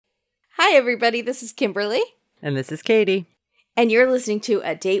Hi, everybody. This is Kimberly. And this is Katie. And you're listening to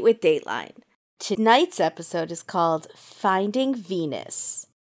A Date with Dateline. Tonight's episode is called Finding Venus.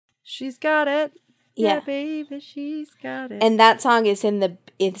 She's got it. Yeah, baby, she's got it. And that song is in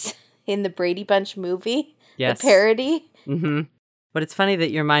the Brady Bunch movie. Yes. The parody. Mm-hmm. But it's funny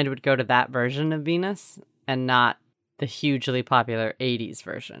that your mind would go to that version of Venus and not the hugely popular 80s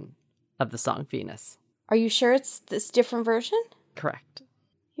version of the song Venus. Are you sure it's this different version? Correct.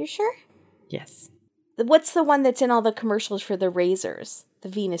 You sure? Yes. What's the one that's in all the commercials for the razors? The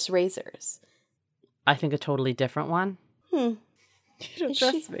Venus razors. I think a totally different one. You don't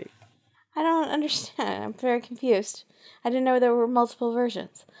trust me. I don't understand. I'm very confused. I didn't know there were multiple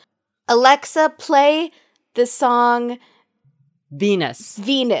versions. Alexa, play the song Venus.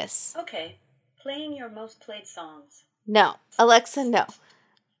 Okay, playing your most played songs. No. Alexa, no.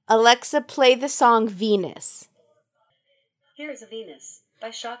 Alexa, play the song Venus. Here's a Venus by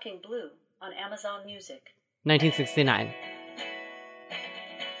Shocking Blue on Amazon Music. 1969.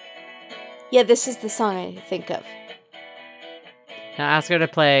 Yeah, this is the song I think of. Now ask her to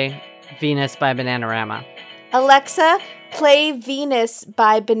play Venus by Bananarama. Alexa, play Venus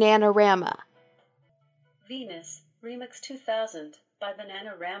by Bananarama. Venus, Remix 2000 by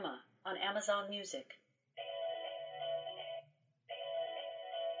Bananarama on Amazon Music.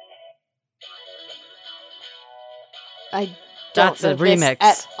 I don't That's know a remix. this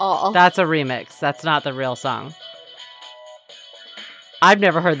at all. That's a remix. That's not the real song. I've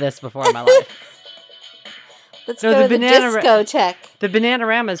never heard this before in my life. Let's go to the discotheque. The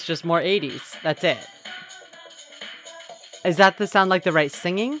Bananarama is just more 80s. That's it. Is that the sound like the right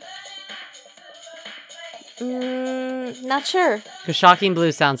singing? Not sure. Because Shocking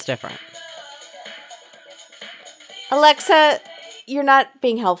Blue sounds different. Alexa, you're not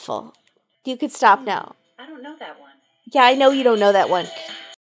being helpful. You could stop now. I don't know that one. Yeah, I know you don't know that one.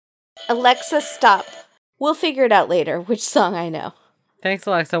 Alexa, stop. We'll figure it out later, which song I know. Thanks,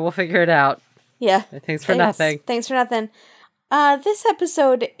 Alexa. We'll figure it out. Yeah. Thanks for nothing. Thanks for nothing. This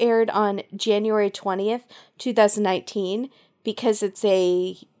episode aired on January 20th, 2019, because it's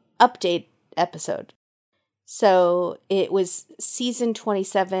a update episode. So it was season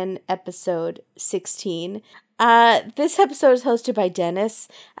 27, episode 16. This episode is hosted by Dennis.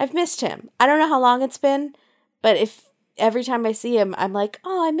 I've missed him. I don't know how long it's been, but if every time I see him, I'm like,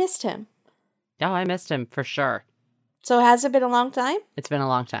 oh, I missed him. Oh, I missed him for sure. So has it been a long time? It's been a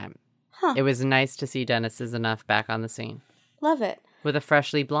long time. Huh. It was nice to see Dennis is enough back on the scene. Love it. With a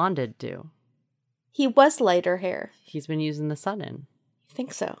freshly blonded do. He was lighter hair. He's been using the sun in. I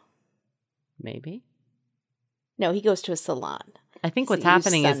think so. Maybe. No, he goes to a salon. I think what's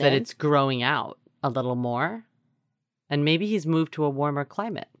happening is that it's growing out a little more. And maybe he's moved to a warmer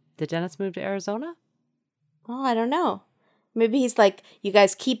climate. Did Dennis move to Arizona? Oh, I don't know. Maybe he's like, you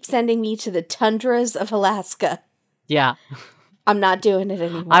guys keep sending me to the tundras of Alaska. Yeah. I'm not doing it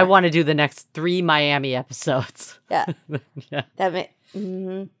anymore. I want to do the next 3 Miami episodes. Yeah. Yeah.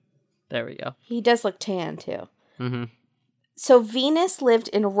 There we go. He does look tan, too. Mm-hmm. So Venus lived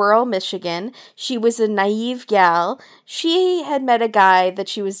in rural Michigan. She was a naive gal. She had met a guy that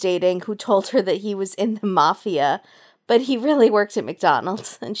she was dating who told her that he was in the mafia, but he really worked at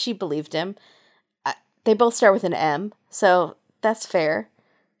McDonald's, and she believed him. They both start with an M, so that's fair.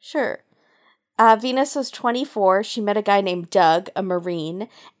 Sure. Venus was 24. She met a guy named Doug, a Marine,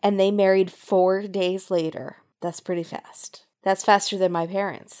 and they married 4 days later. That's pretty fast. That's faster than my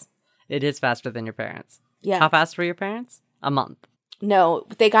parents. It is faster than your parents. Yeah. How fast were your parents? A month. No,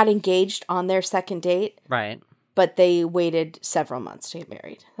 they got engaged on their second date. Right. But they waited several months to get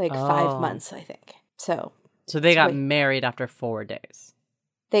married. Like 5 months, I think. So they got married after 4 days.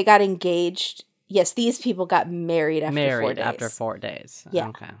 They got engaged. Yes, these people got married after 4 days. Married after 4 days. Yeah.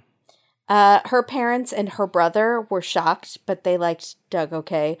 Okay. Her parents and her brother were shocked, but they liked Doug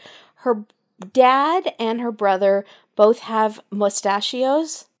okay. Her dad and her brother both have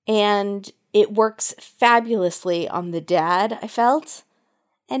mustachios, and it works fabulously on the dad, I felt,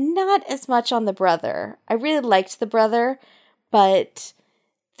 and not as much on the brother. I really liked the brother, but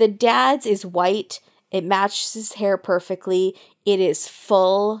the dad's is white. It matches his hair perfectly. It is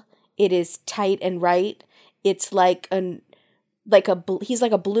full. It is tight and right. It's he's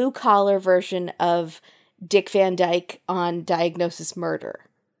like a blue collar version of Dick Van Dyke on Diagnosis Murder.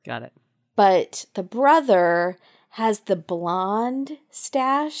 Got it. But the brother has the blonde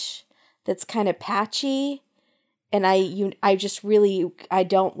stash that's kind of patchy, and I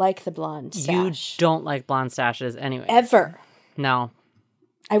don't like the blonde stash. You don't like blonde stashes anyway. Ever. No.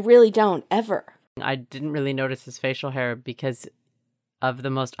 I really don't, ever. I didn't really notice his facial hair because of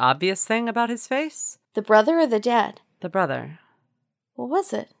the most obvious thing about his face. The brother or the dad? The brother. What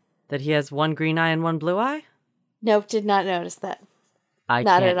was it? That he has one green eye and one blue eye? Nope, did not notice that. I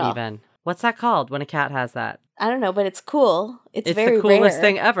Not can't at all. even. What's that called when a cat has that? I don't know, but it's cool. It's very the coolest rare.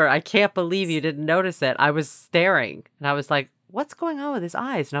 thing ever. I can't believe you didn't notice it. I was staring and I was like, what's going on with his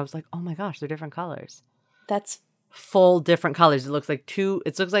eyes? And I was like, oh my gosh, they're different colors. That's Full different colors. It looks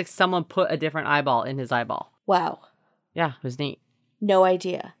like someone put a different eyeball in his eyeball. wow. Yeah, it was neat. No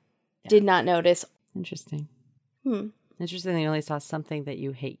idea. Yeah. Did not notice. Interesting. Hmm. Interesting that you only saw something that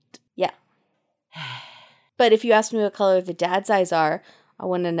you hate. Yeah. But if you asked me what color the dad's eyes are, I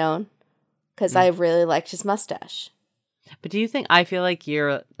wouldn't have known. Because I really liked his mustache. But do you think, I feel like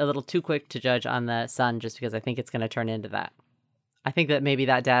you're a little too quick to judge on the son just because I think it's going to turn into that. I think that maybe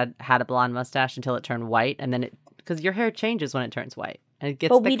that dad had a blonde mustache until it turned white, and then because your hair changes when it turns white, and it gets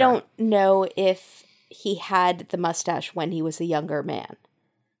But thicker. we don't know if he had the mustache when he was a younger man,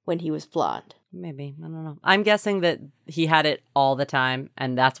 when he was blonde. Maybe. I don't know. I'm guessing that he had it all the time,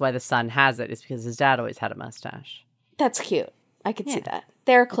 and that's why the son has it, is because his dad always had a mustache. That's cute. I could see that.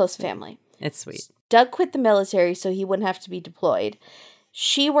 They're a close family. It's sweet. Doug quit the military so he wouldn't have to be deployed.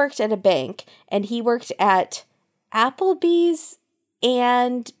 She worked at a bank, and he worked at Applebee's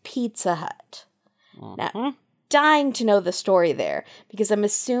and Pizza Hut. Now, dying to know the story there, because I'm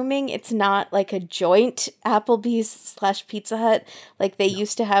assuming it's not like a joint Applebee's / Pizza Hut, like they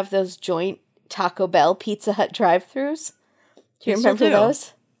used to have those joint Taco Bell Pizza Hut drive-thrus. Do you remember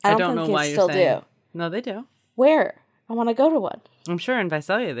those? I don't know why you're saying. No, they do. Where? I want to go to one. I'm sure in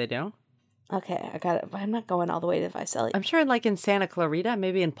Visalia they do. Okay, I got it. I'm not going all the way to Visalia. I'm sure like in Santa Clarita,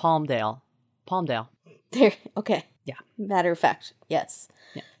 maybe in Palmdale. There. Okay. Yeah. Matter of fact, yes.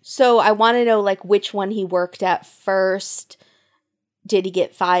 Yeah. So I want to know like which one he worked at first. Did he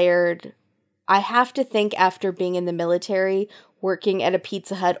get fired? I have to think after being in the military, working at a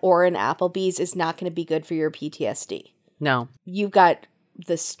Pizza Hut or an Applebee's is not going to be good for your PTSD. No. You've got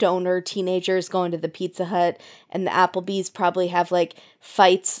the stoner teenagers going to the Pizza Hut, and the Applebee's probably have like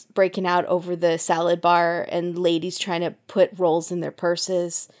fights breaking out over the salad bar and ladies trying to put rolls in their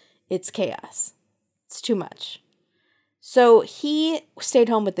purses. It's chaos. It's too much. So he stayed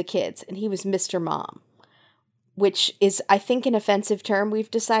home with the kids, and he was Mr. Mom, which is, I think, an offensive term we've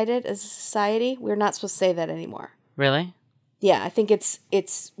decided as a society. We're not supposed to say that anymore. Really? Yeah, I think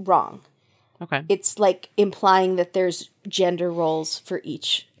it's wrong. Okay. It's like implying that there's gender roles for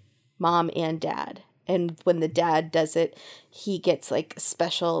each mom and dad. And when the dad does it, he gets like a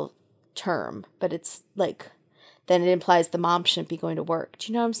special term. But it's like, then it implies the mom shouldn't be going to work. Do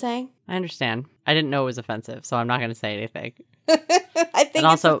you know what I'm saying? I understand. I didn't know it was offensive, so I'm not going to say anything. I think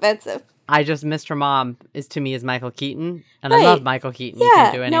it's offensive. Mr. Mom is to me is Michael Keaton, and Right. I love Michael Keaton. Yeah, you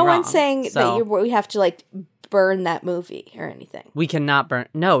can't do any no wrong. one's saying that we have to like burn that movie or anything. We cannot burn.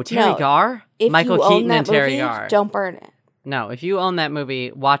 No, Terry No. Gar? If Michael you own Keaton that and Terry movie, Gar. don't burn it. No, if you own that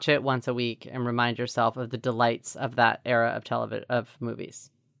movie, watch it once a week and remind yourself of the delights of that era of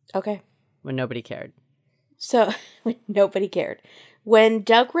movies Okay. when nobody cared. So, when nobody cared. When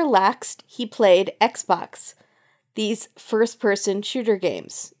Doug relaxed, he played Xbox, these first-person shooter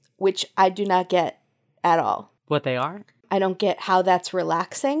games, which I do not get at all. What they are? I don't get how that's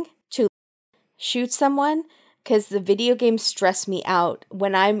relaxing to shoot someone, because the video games stress me out.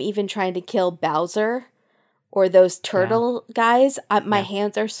 When I'm even trying to kill Bowser or those turtle guys, my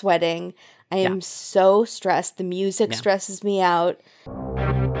hands are sweating. I am so stressed. The music stresses me out.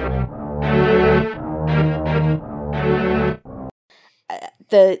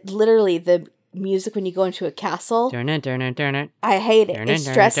 The music when you go into a castle. Darn it. I hate it. It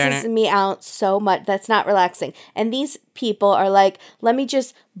stresses me out so much. That's not relaxing. And these people are like, let me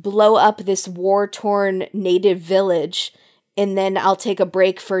just blow up this war-torn native village and then I'll take a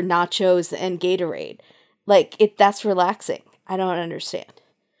break for nachos and Gatorade. Like, that's relaxing. I don't understand.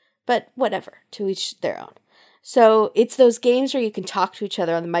 But whatever. To each their own. So it's those games where you can talk to each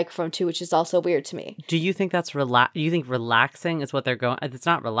other on the microphone too, which is also weird to me. Do you think that's you think relaxing is what they're going? It's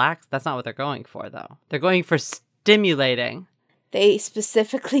not relaxed. That's not what they're going for, though. They're going for stimulating. They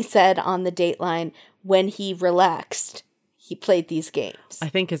specifically said on the Dateline when he relaxed, he played these games. I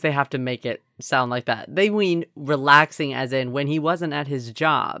think because they have to make it sound like that. They mean relaxing as in when he wasn't at his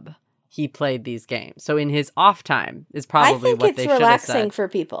job, he played these games. So in his off time is probably what they should have said. I think it's relaxing for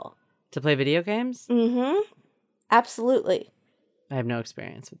people. To play video games? Mm-hmm. Absolutely. I have no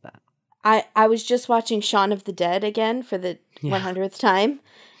experience with that. I was just watching Shaun of the Dead again for the 100th time,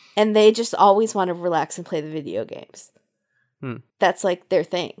 and they just always want to relax and play the video games. That's like their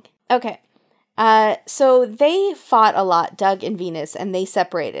thing. Okay. So they fought a lot, Doug and Venus, and they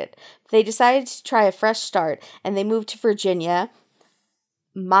separated. They decided to try a fresh start, and they moved to Virginia,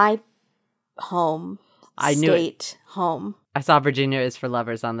 my home, home. I saw Virginia is for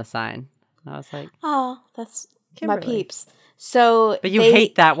lovers on the sign. I was like, Oh, that's my Kimberly. peeps. So But you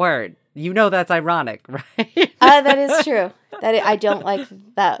hate that word. You know that's ironic, right? That is true. I don't like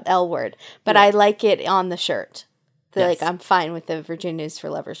that L word, but I like it on the shirt. Yes. Like, I'm fine with the Virginia's for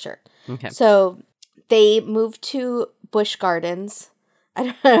Lovers shirt. Okay. So they moved to Busch Gardens. I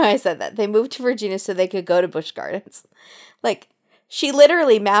don't know why I said that. They moved to Virginia so they could go to Busch Gardens. Like, she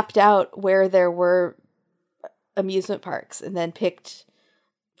literally mapped out where there were amusement parks and then picked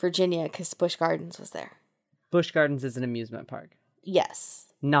Virginia because Busch Gardens was there. Busch Gardens is an amusement park, Yes.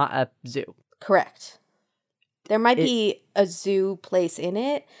 not a zoo. Correct. There might be a zoo place in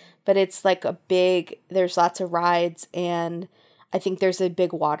it, but it's like there's lots of rides, and I think there's a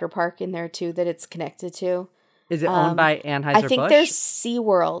big water park in there too that it's connected to. Is it owned by Anheuser-Busch? I think there's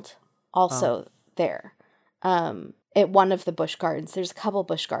SeaWorld also there. At one of the Busch Gardens. There's a couple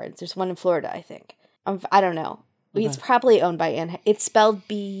Busch Gardens. There's one in Florida, I think. I don't know. Okay. It's probably owned by It's spelled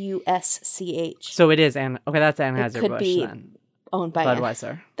Busch. So it is okay, that's Anheuser-Busch. It could be then. Owned by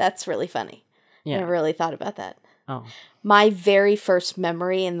Budweiser. That's really funny. Yeah. I never really thought about that. Oh. My very first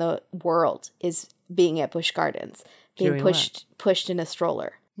memory in the world is being at Busch Gardens, being pushed in a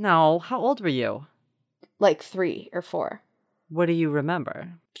stroller. No, how old were you? Like 3 or 4. What do you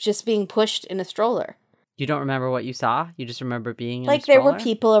remember? Just being pushed in a stroller. You don't remember what you saw? You just remember being in like a stroller? there were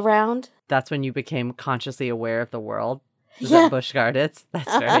people around. That's when you became consciously aware of the world? Was Yeah. at Busch Gardens?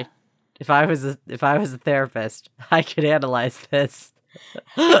 That's very... If I was a therapist, I could analyze this.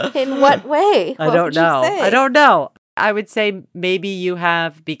 In what way? I don't know. I would say maybe you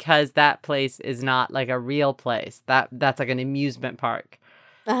have because that place is not like a real place. That's like an amusement park.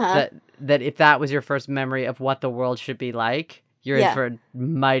 Uh-huh. That if that was your first memory of what the world should be like, you're in for a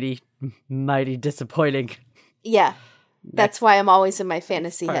mighty, mighty disappointing. Yeah. That's why I'm always in my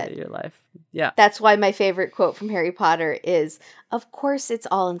fantasy part head. Of your life. Yeah. That's why my favorite quote from Harry Potter is, "Of course it's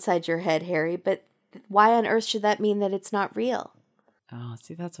all inside your head, Harry, but why on earth should that mean that it's not real?" Oh,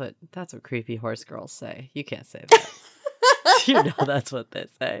 see, that's what creepy horse girls say. You can't say that. You know that's what they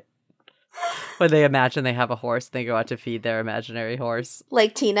say. When they imagine they have a horse, they go out to feed their imaginary horse.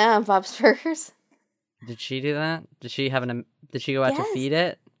 Like Tina on Bob's Burgers. Did she do that? Did she go out to feed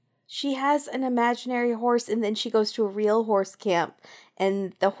it? She has an imaginary horse, and then she goes to a real horse camp,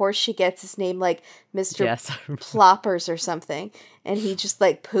 and the horse she gets is named like Mr. Ploppers or something, and he just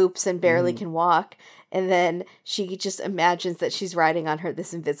like poops and barely can walk, and then she just imagines that she's riding on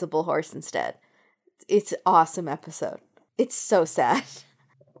this invisible horse instead. It's an awesome episode. It's so sad.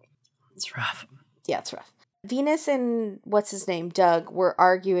 It's rough. Yeah, it's rough. Venus and Doug were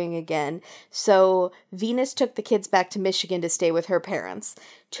arguing again, so Venus took the kids back to Michigan to stay with her parents.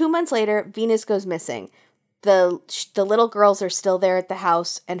 2 months later, Venus goes missing. The little girls are still there at the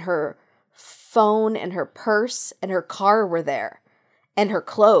house, and her phone and her purse and her car were there, and her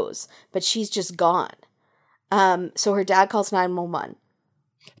clothes, but she's just gone. So her dad calls 911.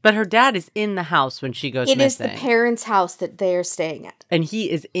 But her dad is in the house when she goes missing. It is the parents' house that they are staying at. And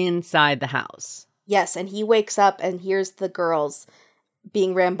he is inside the house. Yes, and he wakes up and hears the girls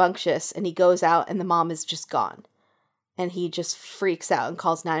being rambunctious, and he goes out, and the mom is just gone. And he just freaks out and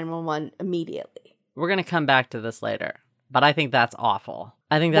calls 911 immediately. We're going to come back to this later, but I think that's awful.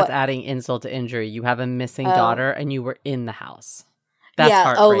 I think that's adding insult to injury. You have a missing daughter, and you were in the house. That's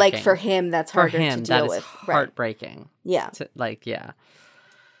heartbreaking. Like for him, that's harder to deal with. That is heartbreaking. Right. Yeah.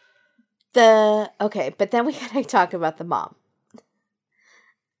 But then we gotta talk about the mom.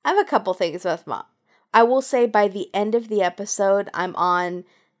 I have a couple things about the mom. I will say by the end of the episode, I'm on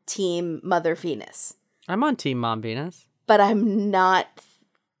Team Mother Venus. I'm on Team Mom Venus. But I'm not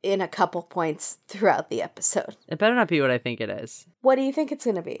in a couple points throughout the episode. It better not be what I think it is. What do you think it's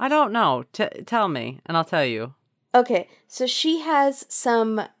going to be? I don't know. Tell me, and I'll tell you. Okay, so she has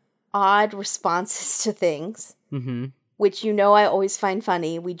some odd responses to things, which I always find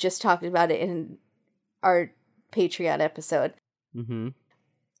funny. We just talked about it in our Patreon episode.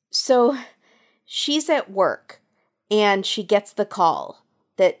 So she's at work, and she gets the call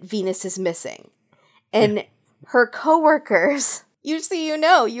that Venus is missing. And her coworkers, you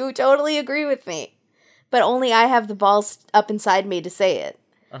totally agree with me. But only I have the balls up inside me to say it.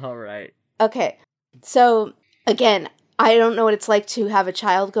 All right. Okay, so again, I don't know what it's like to have a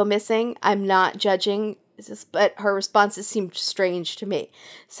child go missing. I'm not judging, but her responses seemed strange to me.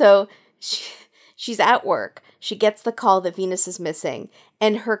 So she's at work. She gets the call that Venus is missing,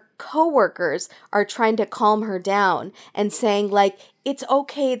 and her coworkers are trying to calm her down and saying, like, it's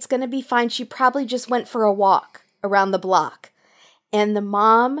okay, it's going to be fine. She probably just went for a walk around the block. And the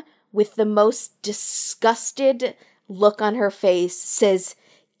mom, with the most disgusted look on her face, says,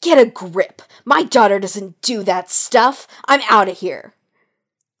 Get a grip. My daughter doesn't do that stuff. I'm out of here.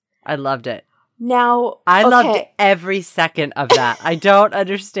 I loved it. Now, I loved okay. every second of that. I don't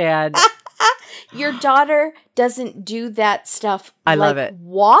understand. Your daughter doesn't do that stuff. I love it.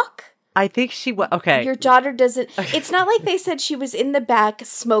 Walk? I think she was. Okay. Your daughter doesn't. It's not like they said she was in the back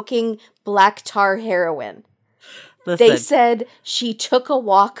smoking black tar heroin. Listen. They said she took a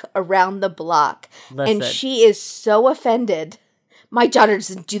walk around the block. Listen. And she is so offended. My daughter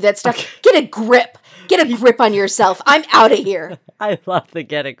doesn't do that stuff. Okay. Get a grip. Get a grip on yourself. I'm out of here. I love the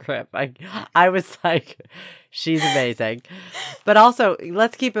get a grip. I was like, she's amazing. But also,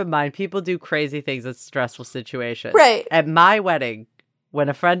 let's keep in mind, people do crazy things in stressful situations. Right. At my wedding, when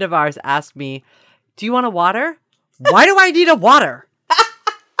a friend of ours asked me, do you want a water? Why do I need a water?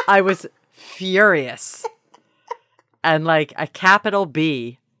 I was furious. And like a capital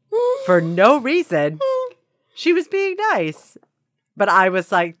B, for no reason, she was being nice. But I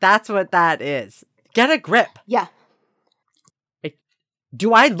was like, that's what that is. Get a grip. Yeah.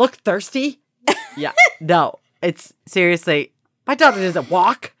 Do I look thirsty? Yeah. No. It's seriously, my daughter doesn't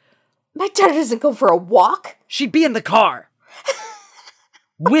walk. My daughter doesn't go for a walk. She'd be in the car.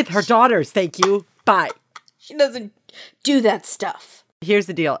 With her daughters, thank you. Bye. She doesn't do that stuff. Here's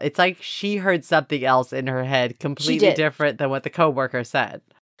the deal. It's like she heard something else in her head completely different than what the coworker said.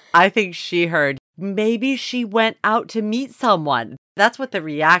 I think she heard, maybe she went out to meet someone. That's what the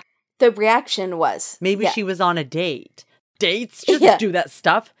reaction was. Maybe she was on a date. Dates? She doesn't do that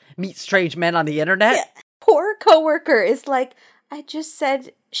stuff. Meet strange men on the internet. Yeah. Poor coworker is like, I just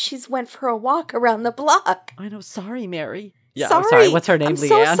said she's went for a walk around the block. I know. Sorry, Mary. Yeah, sorry. I'm sorry. What's her name, I'm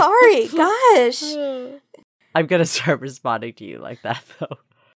Leanne? so sorry. Gosh. I'm going to start responding to you like that, though.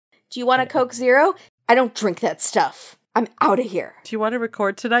 Do you want a Coke Zero? I don't drink that stuff. I'm out of here. Do you want to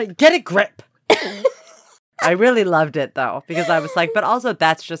record tonight? Get a grip. I really loved it, though, because I was like, but also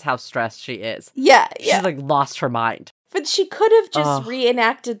that's just how stressed she is. Yeah. She's like lost her mind. But she could have just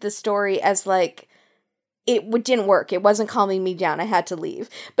reenacted the story as like, it didn't work. It wasn't calming me down. I had to leave.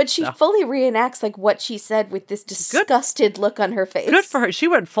 But she fully reenacts like what she said with this disgusted look on her face. Good for her. She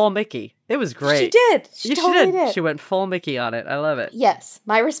went full Mickey. It was great. She did. She totally did. She went full Mickey on it. I love it. Yes.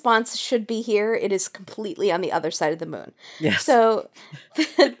 My response should be here. It is completely on the other side of the moon. Yes. So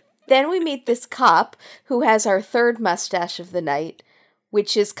then we meet this cop who has our third mustache of the night,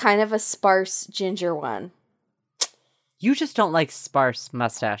 which is kind of a sparse ginger one. You just don't like sparse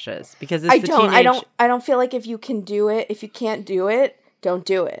mustaches because it's I don't feel like if you can do it, if you can't do it, don't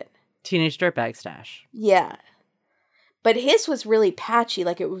do it. Teenage dirtbag stash. Yeah. But his was really patchy,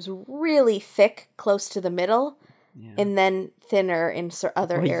 like it was really thick close to the middle and then thinner in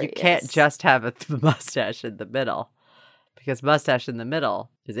other areas. You can't just have a mustache in the middle because mustache in the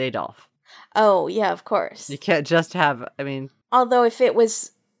middle is Adolf. Oh, yeah, of course. You can't just have, although if it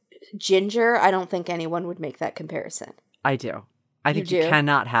was ginger, I don't think anyone would make that comparison. I do. I think you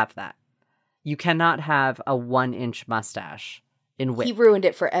cannot have that. You cannot have a 1-inch mustache in width. He ruined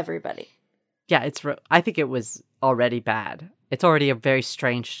it for everybody. Yeah, I think it was already bad. It's already a very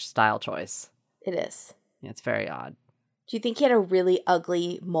strange style choice. It is. Yeah, it's very odd. Do you think he had a really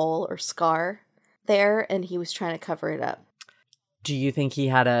ugly mole or scar there and he was trying to cover it up? Do you think he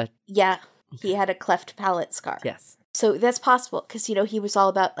had a... Yeah, he had a cleft palate scar. Yes. So that's possible because, he was all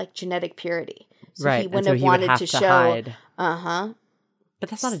about like genetic purity. So right. He wouldn't have wanted to show. Hide. Uh-huh. But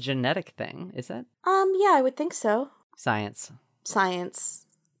that's not a genetic thing, is it? Yeah, I would think so. Science.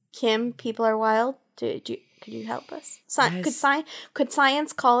 Kim, people are wild. Could you help us? Yes. Could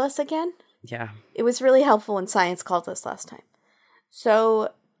science call us again? Yeah. It was really helpful when science called us last time.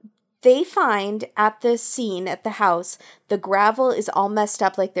 So they find at the scene at the house, the gravel is all messed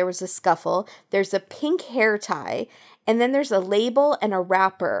up like there was a scuffle. There's a pink hair tie, and then there's a label and a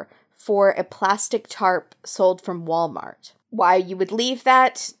wrapper for a plastic tarp sold from Walmart. Why you would leave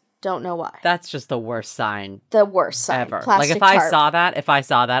that, don't know why. That's just the worst sign. The worst sign. Ever. Plastic like if tarp. I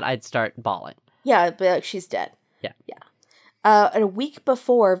saw that, I'd start bawling. Yeah, I'd be like, she's dead. Yeah. Yeah. A week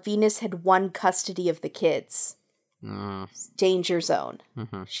before, Venus had won custody of the kids. Danger zone.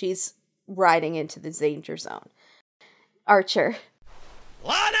 Mm-hmm. She's riding into the danger zone. Archer.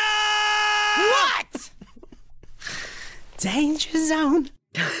 Lana! What? Danger zone.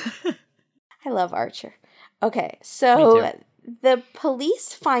 I love Archer. Okay, so the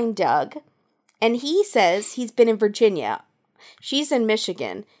police find Doug, and he says he's been in Virginia. She's in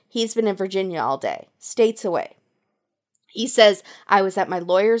Michigan. He's been in Virginia all day, states away. He says, I was at my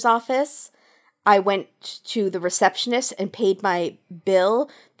lawyer's office. I went to the receptionist and paid my bill.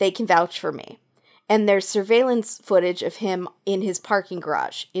 They can vouch for me. And there's surveillance footage of him in his parking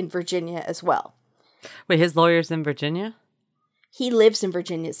garage in Virginia as well. Wait, his lawyer's in Virginia? He lives in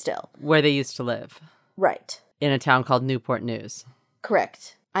Virginia still. Where they used to live. Right. In a town called Newport News.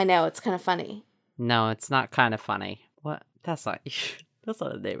 Correct. I know, it's kind of funny. No, it's not kind of funny. What? That's not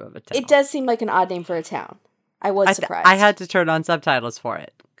the name of a town. It does seem like an odd name for a town. I was surprised. I had to turn on subtitles for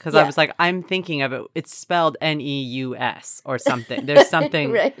it. Because I Yeah. was like, I'm thinking of it. It's spelled Neus or something. There's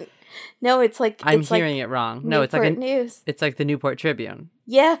something. Right. No, it's like I'm it's hearing like it wrong. No, it's like Newport News. It's like the Newport Tribune.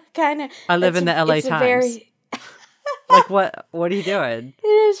 Yeah, kind of. I live in the LA Times. Like what? What are you doing? It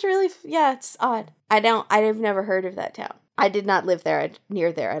is really, yeah, it's odd. I've never heard of that town. I did not live there,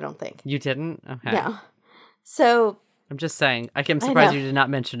 near there, I don't think. You didn't? Okay. No. So. I'm just saying. I'm surprised know. you did not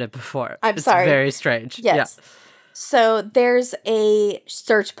mention it before. I'm it's sorry. Very strange. Yes. Yeah. So there's a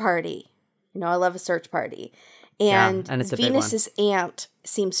search party. You know, I love a search party. And it's a big Venus's aunt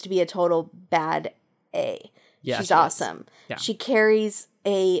seems to be a total bad A. Yeah, She's she is. awesome. Yeah. She carries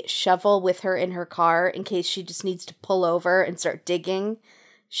a shovel with her in her car in case she just needs to pull over and start digging.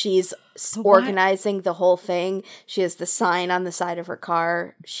 She's organizing the whole thing. She has the sign on the side of her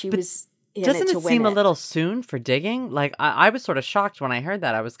car. She was in Doesn't it to it win seem it. a little soon for digging? Like, I was sort of shocked when I heard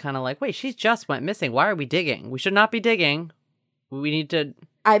that. I was kind of like, wait, she just went missing. Why are we digging? We should not be digging. We need to...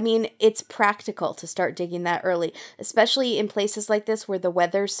 I mean, it's practical to start digging that early, especially in places like this where the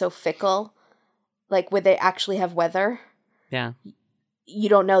weather's so fickle, like where they actually have weather. Yeah. You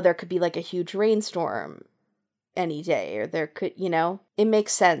don't know, there could be like a huge rainstorm any day, or there could, it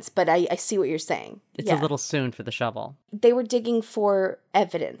makes sense, but I see what you're saying. It's a little soon for the shovel. They were digging for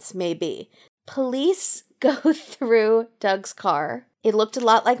evidence, maybe. Police go through Doug's car. It looked a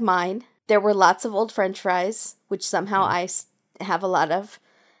lot like mine. There were lots of old French fries, which somehow I have a lot of.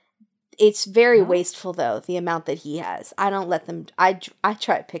 It's very wasteful, though, the amount that he has. I don't let them. I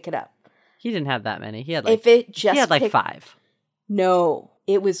try to pick it up. He didn't have that many. He had like 5. No,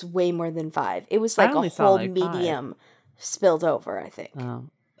 it was way more than 5. It was like a whole medium spilled over, I think. Oh.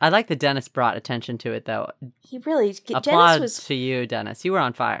 I like that Dennis brought attention to it, though. He really... Applause to you, Dennis. You were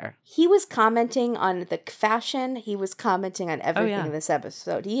on fire. He was commenting on the fashion. He was commenting on everything in this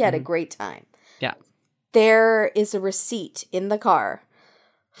episode. He had a great time. Yeah. There is a receipt in the car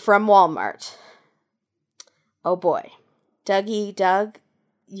from Walmart. Oh boy. Doug,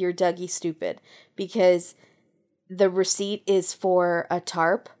 you're Dougie stupid. Because the receipt is for a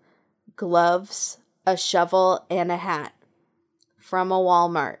tarp, gloves, a shovel, and a hat. From a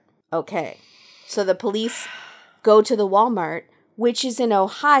Walmart. Okay. So the police go to the Walmart, which is in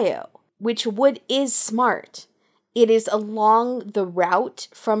Ohio, which is smart. It is along the route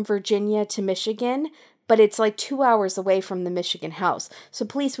from Virginia to Michigan, but it's like 2 hours away from the Michigan house. So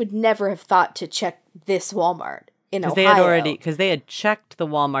police would never have thought to check this Walmart in Ohio. Because they had checked the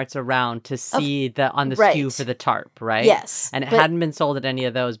Walmarts around to see on the right. SKU for the tarp, right? Yes. And it hadn't been sold at any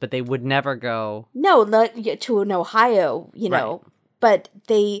of those, but they would never go... No, not to an Ohio, Right. But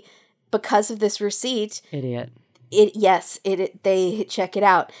they, because of this receipt... Idiot. They check it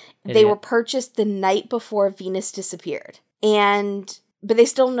out. Idiot. They were purchased the night before Venus disappeared. But they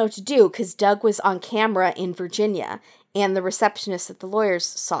still don't know what to do because Doug was on camera in Virginia and the receptionist at the lawyers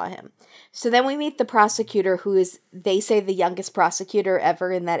saw him. So then we meet the prosecutor who is, they say, the youngest prosecutor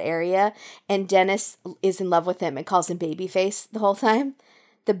ever in that area. And Dennis is in love with him and calls him Babyface the whole time.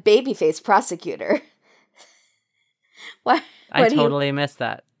 The Babyface prosecutor. I totally missed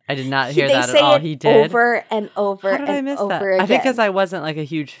that. I did not hear that at say all. it He did. Over and over How did and I miss over that? again. I think because I wasn't like a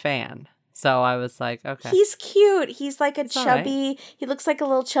huge fan. So I was like, okay. He's cute. He's like a It's all chubby, right. he looks like a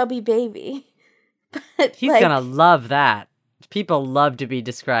little chubby baby. But He's going to love that. People love to be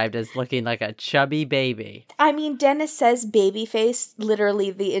described as looking like a chubby baby. I mean, Dennis says babyface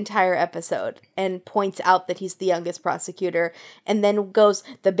literally the entire episode and points out that he's the youngest prosecutor and then goes,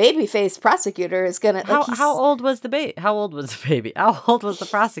 the babyface prosecutor is going to... How old was the baby? How old was the baby? How old was the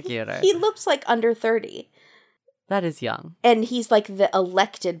prosecutor? He looks like under 30. That is young. And he's like the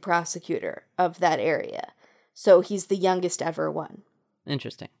elected prosecutor of that area. So he's the youngest ever one.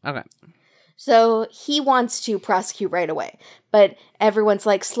 Interesting. Okay. So he wants to prosecute right away. But everyone's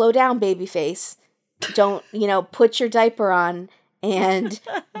like, slow down, babyface. Don't, put your diaper on and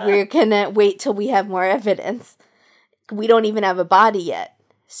we're going to wait till we have more evidence. We don't even have a body yet.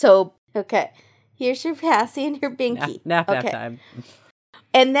 So, okay. Here's your passy and your binky. Nap time.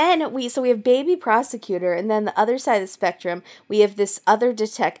 And then we have baby prosecutor, and then the other side of the spectrum, we have this other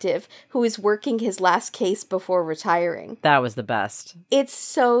detective who is working his last case before retiring. That was the best. It's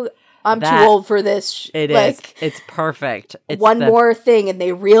so... I'm too old for this. It is. It's perfect. It's more thing and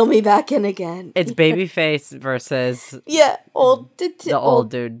they reel me back in again. It's Babyface versus... Yeah, old dude. Yeah.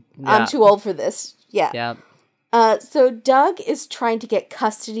 I'm too old for this. Yeah. Yeah. So Doug is trying to get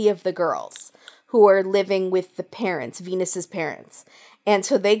custody of the girls who are living with the parents, Venus's parents. And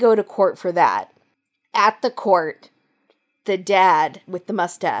so they go to court for that. At the court, the dad with the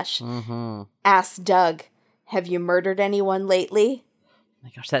mustache asks Doug, have you murdered anyone lately? Oh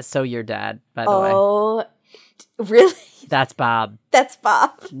my gosh, that's so your dad, by the way. Oh, really? That's Bob. That's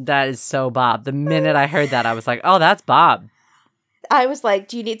Bob. That is so Bob. The minute I heard that, I was like, oh, that's Bob. I was like,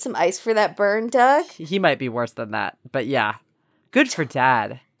 do you need some ice for that burn, Doug? He might be worse than that. But yeah, good for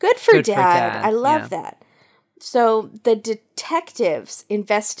Dad. Good for Dad. I love that. So the detectives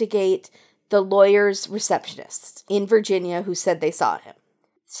investigate the lawyer's receptionist in Virginia who said they saw him.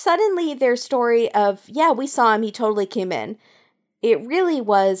 Suddenly, their story of, yeah, we saw him, he totally came in. It really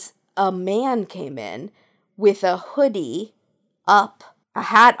was a man came in with a hoodie up, a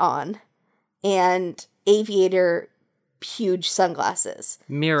hat on, and aviator huge sunglasses.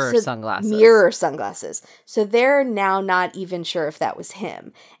 Mirror sunglasses. So they're now not even sure if that was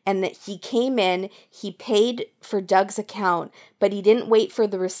him. And that he came in, he paid for Doug's account, but he didn't wait for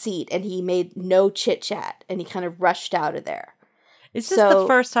the receipt, and he made no chit-chat, and he kind of rushed out of there. Is this the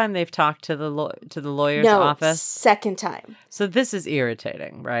first time they've talked to the lawyer's office? No, second time. So this is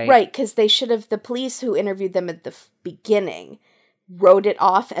irritating, right? Right, because the police who interviewed them at the beginning wrote it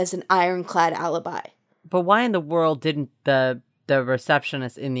off as an ironclad alibi. But why in the world didn't the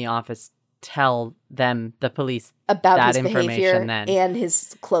receptionist in the office tell them, the police, about that his information behavior then? And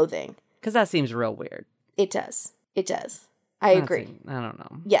his clothing? Because that seems real weird. It does. I agree. I don't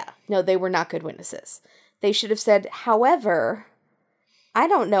know. Yeah. No, they were not good witnesses. They should have said, however, I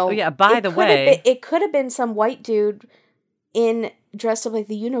don't know. Oh, yeah, by the way. It could have been some white dude dressed up like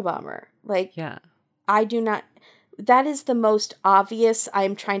the Unabomber. Like, yeah. I do not. That is the most obvious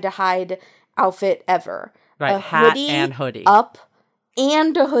I'm trying to hide outfit ever. Right, hat and hoodie. Up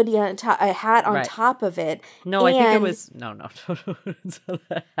and a hoodie on top, a hat on top of it. No, I think it was no.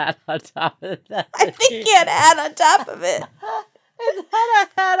 A hat on top of that. I think he had a hat on top of it. It's not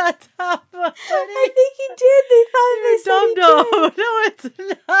a hat on top of it. I think he did. They thought they said he did. No, it's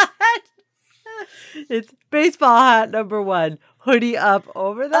not. It's baseball hat number 1. Hoodie up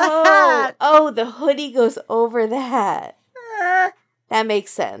over the hat. Oh, the hoodie goes over the hat. That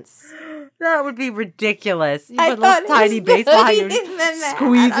makes sense. That would be ridiculous. You put a little tiny baseball hat, you're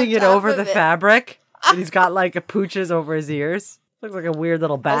squeezing it over the fabric. And he's got like a pooches over his ears. Looks like a weird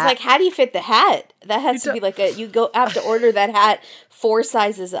little bat. I was like, how do you fit the hat? That has to be like have to order that hat 4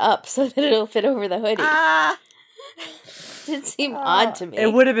 sizes up so that it'll fit over the hoodie. Didn't seem odd to me.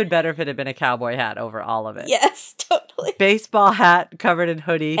 It would have been better if it had been a cowboy hat over all of it. Yes, totally. Baseball hat covered in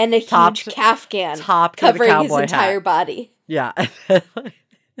hoodie. And a huge caftan covering his entire body. Yeah.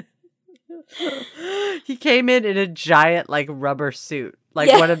 He came in a giant like rubber suit. Like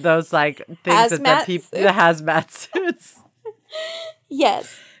one of those like things that people, the hazmat suits.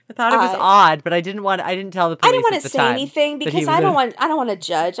 Yes. I thought it was odd, but I didn't tell the police. I didn't want to say anything because I don't want to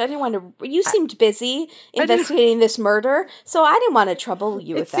judge. I didn't want to. You seemed busy investigating this murder, so I didn't want to trouble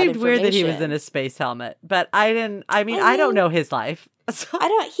you with that information. It seemed weird that he was in a space helmet, but I didn't. I mean, I don't know his life. So.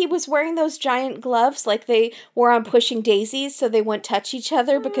 He was wearing those giant gloves like they wore on Pushing Daisies, so they wouldn't touch each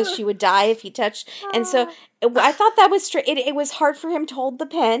other because she would die if he touched. And so I thought that was straight. It was hard for him to hold the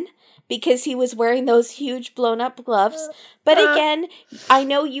pen because he was wearing those huge blown up gloves. But again, I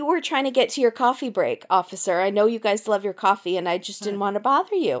know you were trying to get to your coffee break, officer. I know you guys love your coffee, and I just didn't want to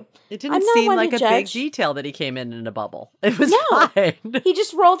bother you. It didn't seem like a big detail that he came in a bubble. It was fine. He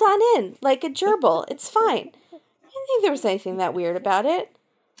just rolled on in like a gerbil. It's fine. I didn't think there was anything that weird about it.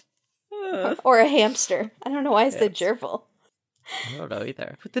 Or a hamster. I don't know why I said gerbil. I don't know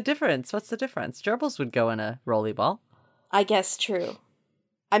either. What's the difference? Gerbils would go in a rolly ball. I guess true.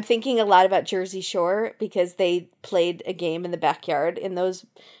 I'm thinking a lot about Jersey Shore because they played a game in the backyard in those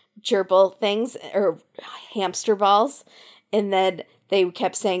gerbil things or hamster balls. And then they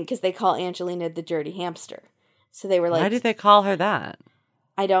kept saying, because they call Angelina the dirty hamster. So they were like, why did they call her that?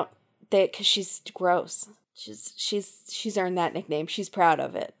 Because she's gross. She's earned that nickname. She's proud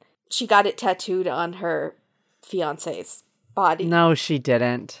of it. She got it tattooed on her fiance's body. No, she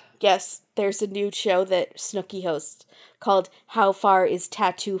didn't. Yes, there's a new show that Snooki hosts called How Far Is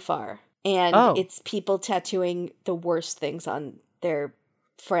Tattoo Far? And it's people tattooing the worst things on their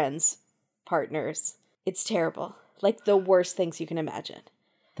friends, partners. It's terrible. Like the worst things you can imagine.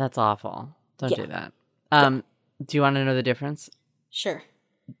 That's awful. Don't do that. Do you want to know the difference? Sure.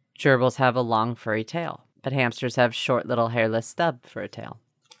 Gerbils have a long furry tail, but hamsters have short little hairless stub for a tail.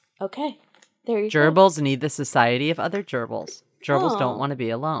 Okay. There you go. Gerbils need the society of other gerbils. Gerbils don't want to be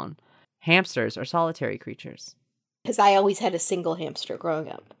alone. Hamsters are solitary creatures. Because I always had a single hamster growing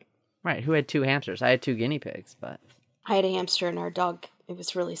up. Right. Who had 2 hamsters? I had 2 guinea pigs, but... I had a hamster and our dog. It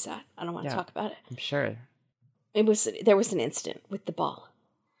was really sad. I don't want to talk about it. I'm sure. There was an incident with the ball.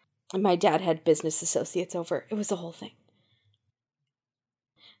 And my dad had business associates over. It was a whole thing.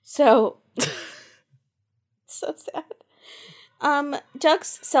 So, so sad.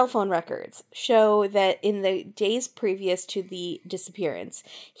 Doug's cell phone records show that in the days previous to the disappearance,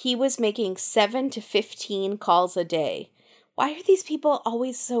 he was making 7 to 15 calls a day. Why are these people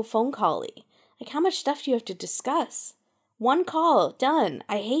always so phone call-y? Like, how much stuff do you have to discuss? 1 call, done.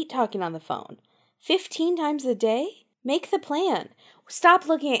 I hate talking on the phone. 15 times a day? Make the plan. Stop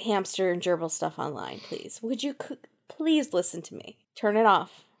looking at hamster and gerbil stuff online, please. Would you please listen to me? Turn it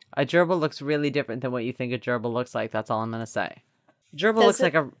off. A gerbil looks really different than what you think a gerbil looks like. That's all I'm gonna say. Gerbil looks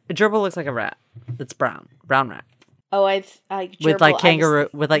like a rat. It's brown rat. Oh,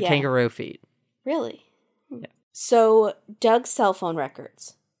 gerbil, with kangaroo feet. Really? Yeah. So Doug's cell phone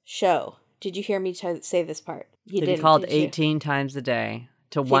records show. Did you hear me say this part? He called 18 times a day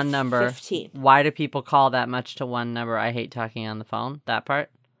to one number. 15. Why do people call that much to one number? I hate talking on the phone. That part?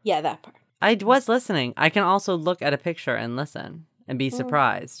 Yeah, that part. I was listening. I can also look at a picture and listen and be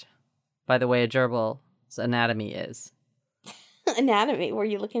surprised by the way a gerbil's anatomy is. Anatomy? Were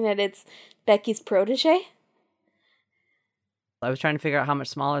you looking at Becky's protege? I was trying to figure out how much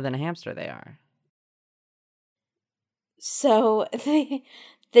smaller than a hamster they are. So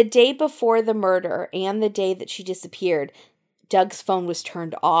the day before the murder and the day that she disappeared, Doug's phone was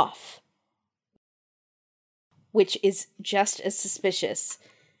turned off, which is just as suspicious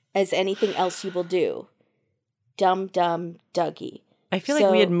as anything else you will do. Dumb Dougie. I feel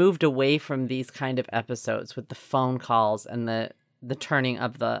like we had moved away from these kind of episodes with the phone calls and the turning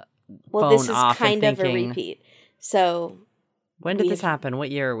of the phone off. Well, this is kind of a repeat. So when did this happen? What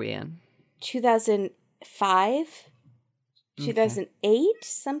year are we in? 2005? 2008?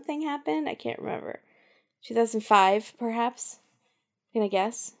 Something happened? I can't remember. 2005, perhaps? Can I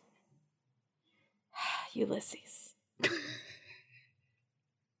guess? Ulysses.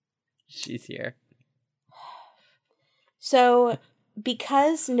 She's here. So,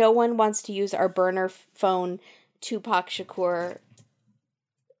 because no one wants to use our burner phone, Tupac Shakur.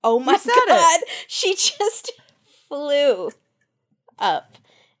 Oh my God! She just flew up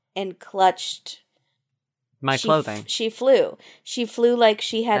and clutched my clothing. She flew. She flew like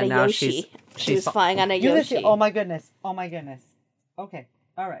she had a Yoshi. She was flying on a Yoshi. Oh my goodness. Okay.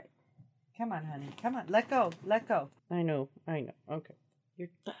 All right. Come on, honey. Come on. Let go. I know. Okay.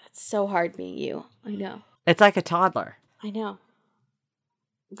 It's so hard being you. I know. It's like a toddler. I know.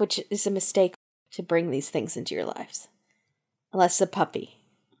 Which is a mistake to bring these things into your lives. Unless a puppy.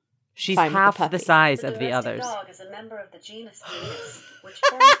 She's half the size of the others. The dog is a member of the genus Venus, which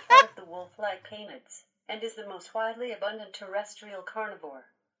forms part of the wolf-like canids, and is the most widely abundant terrestrial carnivore.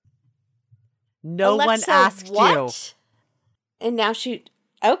 No Alexa, one asked you. And now she...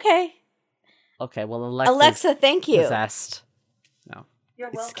 Okay. Okay, well, Alexa, thank you. Possessed. No. You're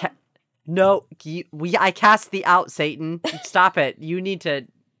welcome. No, I cast the out, Satan. Stop it. You need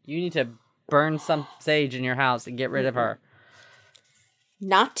to burn some sage in your house and get rid of her.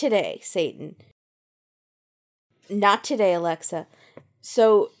 Not today, Satan. Not today, Alexa.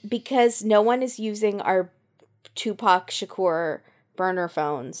 So, because no one is using our Tupac Shakur burner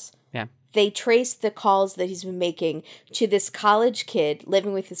phones, they traced the calls that he's been making to this college kid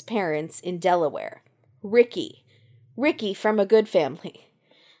living with his parents in Delaware. Ricky from a good family.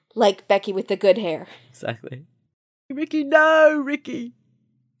 Like Becky with the good hair. Exactly. Ricky, no, Ricky.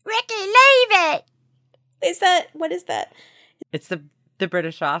 Ricky, leave it! What is that? It's the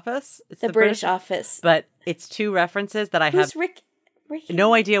British Office. It's the British Office. But it's 2 references that I have Ricky?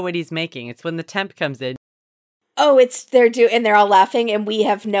 No idea what he's making. It's when the temp comes in. Oh, and they're all laughing, and we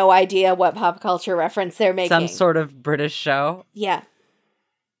have no idea what pop culture reference they're making. Some sort of British show. Yeah.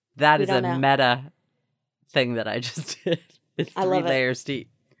 That is a meta thing that I just did. It's 3 layers deep.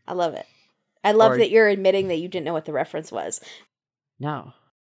 I love it. I love that you're admitting that you didn't know what the reference was. No.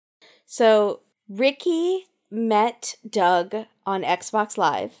 So, Ricky met Doug on Xbox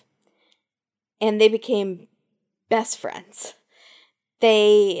Live, and they became best friends.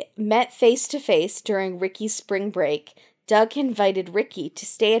 They met face-to-face during Ricky's spring break. Doug invited Ricky to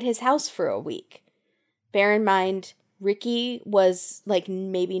stay at his house for a week. Bear in mind, Ricky was like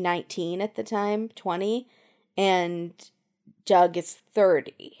maybe 19 at the time, 20, and Doug is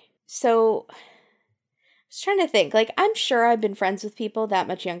 30. So, I was trying to think. Like, I'm sure I've been friends with people that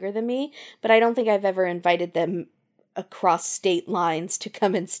much younger than me, but I don't think I've ever invited them across state lines to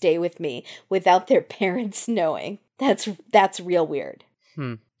come and stay with me without their parents knowing. That's real weird.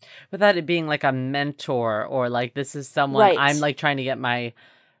 Without it being like a mentor or like this is someone I'm like trying to get my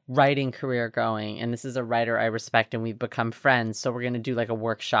writing career going, and this is a writer I respect, and we've become friends, so we're going to do like a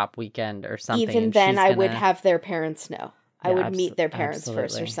workshop weekend or something. Even and then, she's I would gonna- have their parents know. I Yeah, would meet their parents first or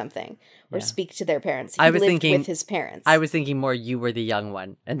absolutely. something, or Yeah. speak to their parents. He I was lived thinking- with his parents. I was thinking more you were the young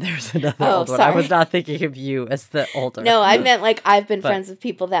one, and there's another Oh, old one. I was sorry. not thinking of you as the older. No, I meant like I've been But- friends with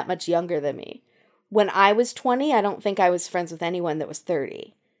people that much younger than me. When I was 20, I don't think I was friends with anyone that was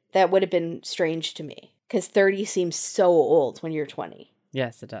 30. That would have been strange to me, because 30 seems so old when you're 20.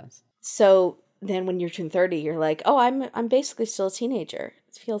 Yes, it does. So then when you're turning 30, you're like, oh, I'm basically still a teenager.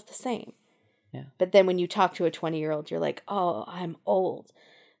 It feels the same. Yeah. But then when you talk to a 20-year-old, you're like, oh, I'm old.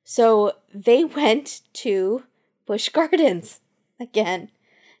 So they went to Busch Gardens again.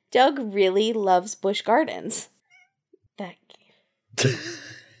 Doug really loves Busch Gardens. That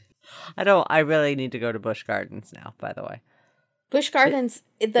I really need to go to Busch Gardens now, by the way. Busch Gardens.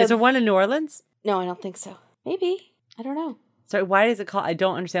 Is there one in New Orleans? No, I don't think so. Maybe. I don't know. Sorry, why is it called? I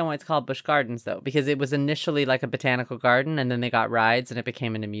don't understand why it's called Busch Gardens, though. Because it was initially like a botanical garden, and then they got rides, and it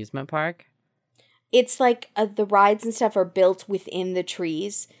became an amusement park. It's like the rides and stuff are built within the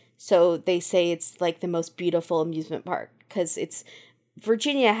trees. So they say it's like the most beautiful amusement park because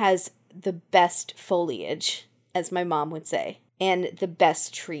Virginia has the best foliage, as my mom would say, and the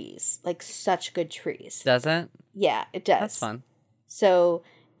best trees, like such good trees. Does it? Yeah, it does. That's fun. So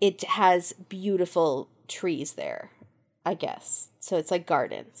it has beautiful trees there, I guess. So it's like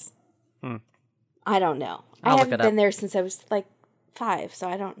gardens. I don't know. I'll I look haven't it up. been there since I was like 5, so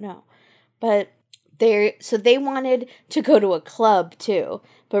I don't know. But they wanted to go to a club too,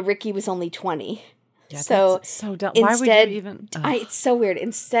 but Ricky was only 20. Yeah, so that's so dumb. Instead, Why would you even? It's so weird.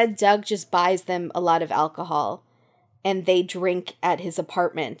 Instead, Doug just buys them a lot of alcohol, and they drink at his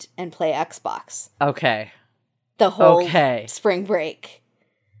apartment and play Xbox Okay. the whole Okay. spring break,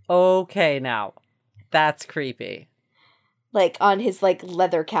 Okay, now. That's creepy. like on his like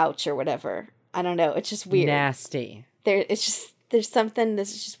leather couch or whatever. I don't know. It's just weird. Nasty. There's something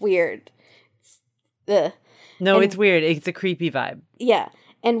that's just weird. Ugh. No, And- it's weird. It's a creepy vibe. Yeah.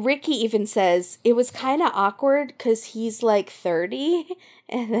 And Ricky even says it was kind of awkward because he's like 30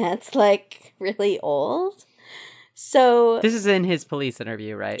 and that's like really old. So This is in his police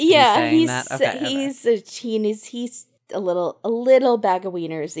interview, right? yeah, He's saying that? Okay, he's a teen. He's a little bag of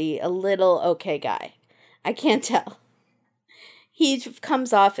wienersy, a little okay guy. I can't tell. He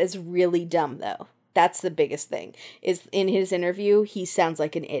comes off as really dumb though. That's the biggest thing. Is in his interview, he sounds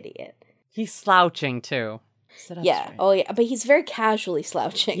like an idiot. He's slouching too. Sit up Yeah. straight. Oh yeah. But he's very casually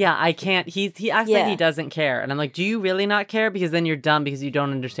slouching. Yeah, I can't. He acts like Yeah. he doesn't care, and I'm like, do you really not care? Because then you're dumb because you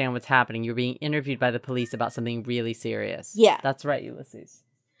don't understand what's happening. You're being interviewed by the police about something really serious. Yeah. That's right, Ulysses.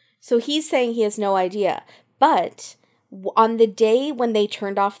 So he's saying he has no idea. But on the day when they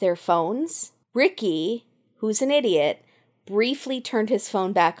turned off their phones, Ricky, who's an idiot, briefly turned his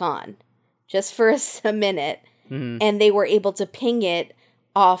phone back on just for a minute. Mhm. And they were able to ping it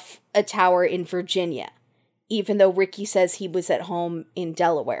off a tower in Virginia, even though Ricky says he was at home in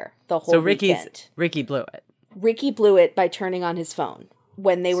Delaware the whole So weekend. Ricky blew it. Ricky blew it by turning on his phone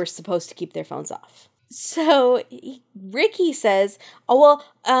when they were supposed to keep their phones off. So Ricky says, "Oh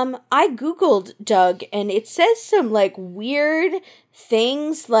well, I googled Doug, and it says some like weird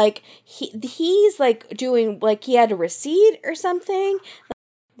things. Like he's like doing like he had a receipt or something.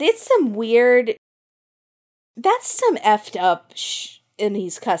 It's some weird. That's some effed up and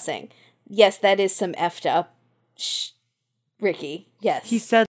he's cussing. Yes, that is some effed up Ricky. Yes, He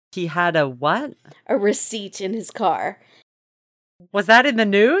said he had a what? a receipt in his car. Was that in the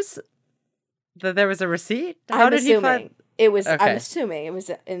news? That there was a receipt? How I'm did assuming he find? it was. Okay. I'm assuming it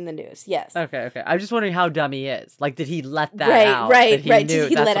was in the news. Yes. Okay. I'm just wondering how dumb he is. Like, did he let that Right, out? right, that he right. Knew? Did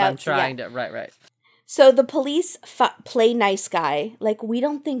he That's let what I'm out- trying to. Right. So the police play nice guy. Like, we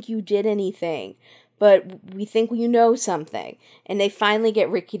don't think you did anything, but we think you know something. And they finally get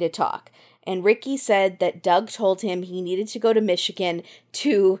Ricky to talk. And Ricky said that Doug told him he needed to go to Michigan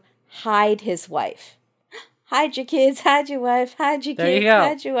to hide his wife. Hide your kids, hide your wife, hide your There you kids, go.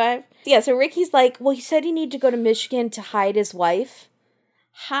 hide your wife. Yeah, so Ricky's like, well, he said he needed to go to Michigan to hide his wife.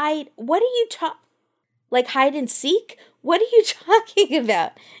 Hide? What are you like hide and seek? What are you talking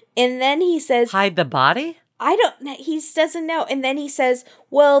about? And then he says, Hide the body? I don't know. He doesn't know. And then he says,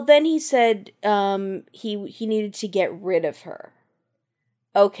 well, then he said he needed to get rid of her.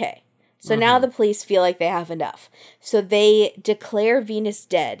 Okay. So now the police feel like they have enough. So they declare Venus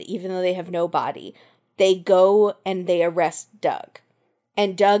dead, even though they have no body. They go and they arrest Doug.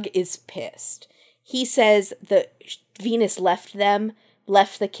 And Doug is pissed. He says that Venus left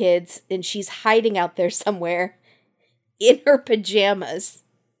the kids, and she's hiding out there somewhere in her pajamas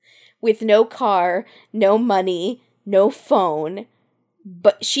with no car, no money, no phone,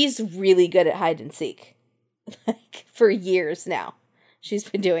 But she's really good at hide and seek. Like, for years now. She's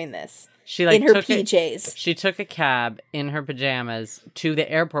been doing this. She like in her took PJs. She took a cab in her pajamas to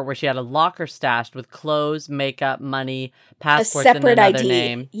the airport where she had a locker stashed with clothes, makeup, money, passports, and separate another ID.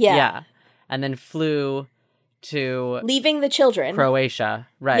 name. Yeah. And then flew to Leaving the children. Croatia,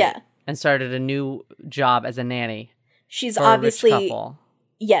 right? Yeah. And started a new job as a nanny. She's for obviously a rich couple.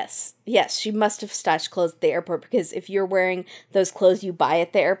 Yes. She must have stashed clothes at the airport, because if you're wearing those clothes you buy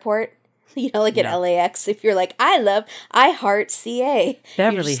at the airport, like at LAX, if you're like, I heart CA,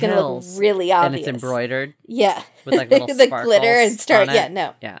 Beverly you're just gonna Hills, look really obvious. and it's embroidered. Yeah, with like little the sparkles glitter and start. on it. Yeah,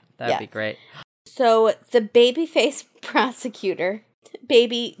 no, yeah, that'd be great. So the babyface prosecutor,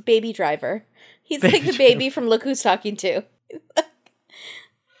 baby driver, he's like the baby from Look Who's Talking To.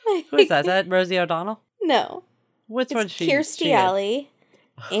 Who is that? Is that Rosie O'Donnell? No, Which one? Kirstie Alley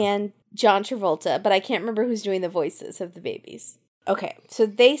and John Travolta, but I can't remember who's doing the voices of the babies. Okay, so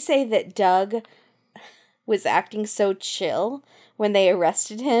they say that Doug was acting so chill when they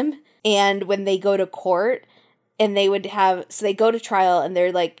arrested him, and when they go to court, and they go to trial, and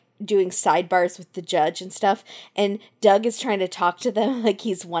they're like doing sidebars with the judge and stuff, and Doug is trying to talk to them like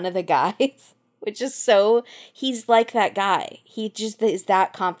he's one of the guys, which is he's like that guy. He just is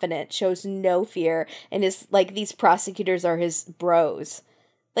that confident, shows no fear, and is like, these prosecutors are his bros.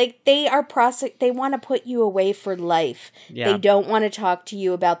 Like, they want to put you away for life. Yeah. They don't want to talk to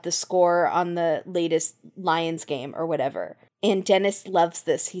you about the score on the latest Lions game or whatever. And Dennis loves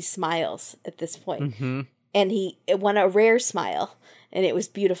this. He smiles at this point. Mm-hmm. And it won a rare smile. And it was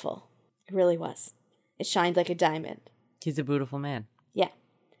beautiful. It really was. It shined like a diamond. He's a beautiful man. Yeah.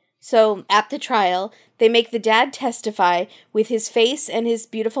 So, at the trial, they make the dad testify with his face and his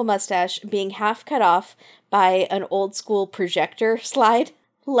beautiful mustache being half cut off by an old school projector slide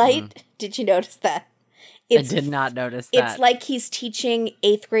light. Did you notice that? I did not notice that. It's like he's teaching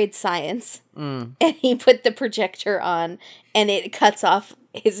 8th grade science, and he put the projector on, and it cuts off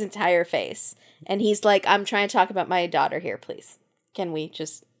his entire face. And he's like, I'm trying to talk about my daughter here, please. Can we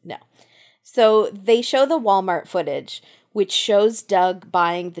just... No. So they show the Walmart footage, which shows Doug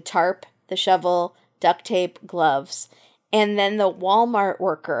buying the tarp, the shovel, duct tape, gloves. And then the Walmart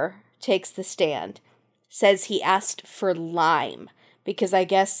worker takes the stand, says he asked for lime, because I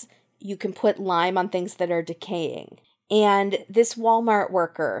guess you can put lime on things that are decaying. And this Walmart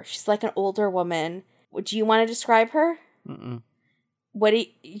worker, she's like an older woman. Do you want to describe her? Mm-mm. What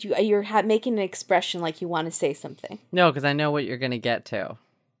you're making an expression like you want to say something. No, because I know what you're going to get to.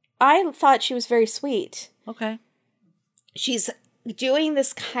 I thought she was very sweet. Okay. She's doing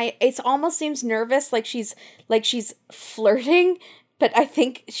this it almost seems nervous, like she's flirting, but I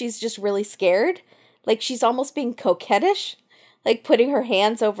think she's just really scared. Like, she's almost being coquettish. Like, putting her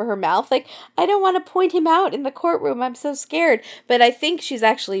hands over her mouth. Like, I don't want to point him out in the courtroom. I'm so scared. But I think she's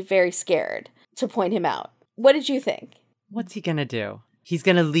actually very scared to point him out. What did you think? What's he going to do? He's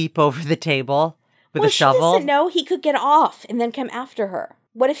going to leap over the table with a She shovel? doesn't know. He could get off and then come after her.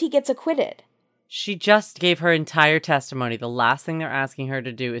 What if he gets acquitted? She just gave her entire testimony. The last thing they're asking her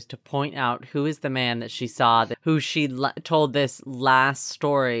to do is to point out who is the man that she saw, who she told this last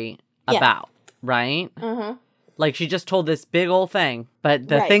story about, right? Uh-huh. Like, she just told this big old thing, but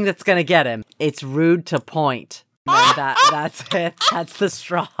the thing that's going to get him, it's rude to point. And that's it. That's the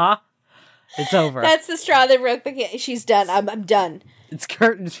straw. It's over. That's the straw that broke the case. She's done. I'm done. It's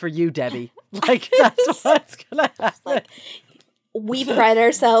curtains for you, Debbie. Like, that's what's going to happen. Like, we pride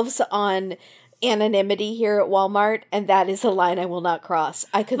ourselves on anonymity here at Walmart, and that is a line I will not cross.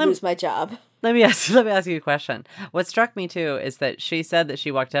 I could lose my job. Let me ask you a question. What struck me, too, is that she said that she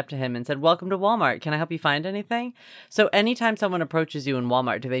walked up to him and said, "Welcome to Walmart. Can I help you find anything?" So anytime someone approaches you in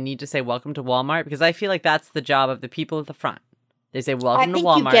Walmart, do they need to say, "Welcome to Walmart"? Because I feel like that's the job of the people at the front. They say, "Welcome to Walmart."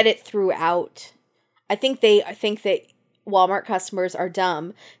 I think you get it throughout. I think that Walmart customers are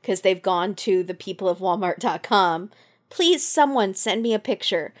dumb because they've gone to the peopleofwalmart.com. Please, someone send me a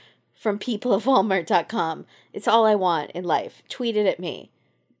picture from peopleofwalmart.com. It's all I want in life. Tweet it at me.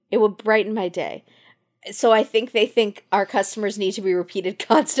 It will brighten my day. So I think they think our customers need to be repeated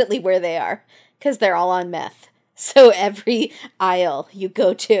constantly where they are because they're all on meth. So every aisle you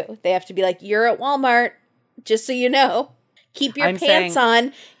go to, they have to be like, "You're at Walmart, just so you know. Keep your pants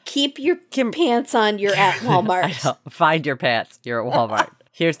on. Keep your pants on. You're at Walmart." I know. Find your pants. You're at Walmart.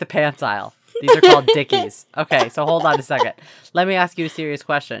 Here's the pants aisle. These are called Dickies. Okay, so hold on a second. Let me ask you a serious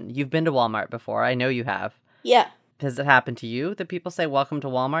question. You've been to Walmart before. I know you have. Yeah. Has it happened to you that people say, "Welcome to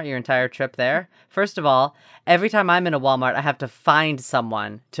Walmart," your entire trip there? First of all, every time I'm in a Walmart, I have to find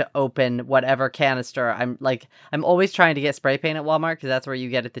someone to open whatever canister. I'm always trying to get spray paint at Walmart because that's where you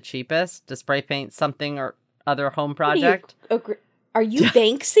get it the cheapest, to spray paint something or other home project. Are you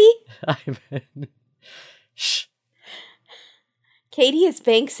Banksy? Shh. Katie is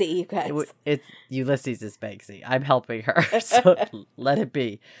Banksy, you guys. It's Ulysses is Banksy. I'm helping her, so let it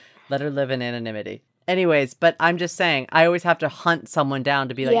be. Let her live in anonymity. Anyways, but I'm just saying, I always have to hunt someone down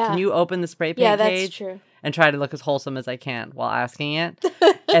to be like, can you open the spray paint cage? That's true. And try to look as wholesome as I can while asking it.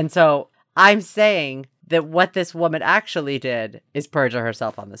 And so I'm saying that what this woman actually did is perjure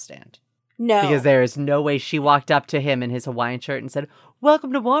herself on the stand. No. Because there is no way she walked up to him in his Hawaiian shirt and said,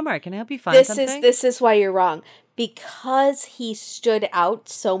 "Welcome to Walmart. Can I help you find something?" This is why you're wrong. Because he stood out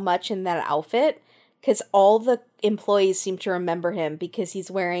so much in that outfit, because all the employees seem to remember him because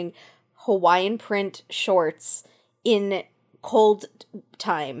he's wearing Hawaiian print shorts in cold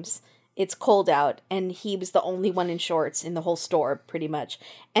times. It's cold out, and he was the only one in shorts in the whole store, pretty much,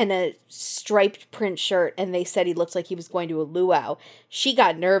 and a striped print shirt, and they said he looked like he was going to a luau. She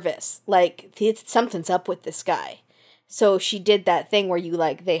got nervous, like, something's up with this guy. So she did that thing where you,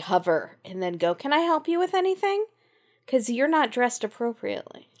 like, they hover and then go, "Can I help you with anything? Because you're not dressed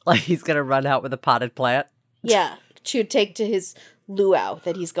appropriately." Like he's going to run out with a potted plant? Yeah, to take to his luau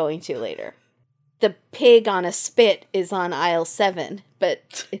that he's going to later. The pig on a spit is on aisle 7,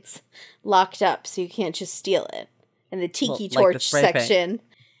 but it's locked up, so you can't just steal it. And the tiki torch section.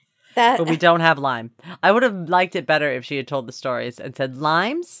 But we don't have lime. I would have liked it better if she had told the stories and said,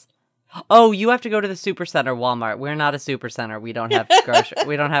 "Limes? Oh, you have to go to the Supercenter, Walmart. We're not a Supercenter. We don't have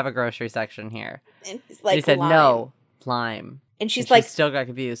we don't have a grocery section here." And he's like, he said, lime. "No, lime." And she's like, she still got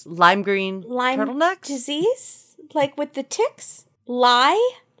confused. Lime green turtlenecks? Disease? Like with the ticks?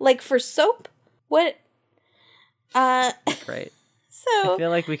 Lye? Like for soap? What? Great. So I feel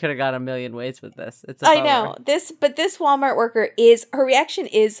like we could have gone a million ways with this. It's I know. This Walmart worker her reaction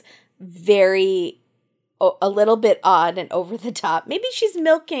is very a little bit odd and over the top. Maybe she's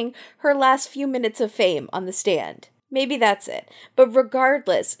milking her last few minutes of fame on the stand. Maybe that's it. But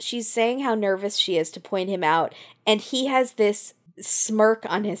regardless, she's saying how nervous she is to point him out, and he has this smirk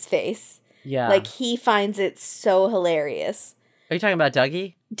on his face. Yeah. Like he finds it so hilarious. Are you talking about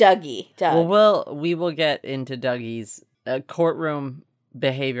Dougie? Doug. Well, we will get into Dougie's courtroom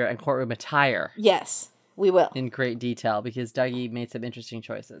behavior and courtroom attire. Yes, we will. In great detail, because Dougie made some interesting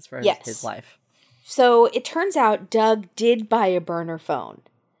choices for his life. So it turns out Doug did buy a burner phone.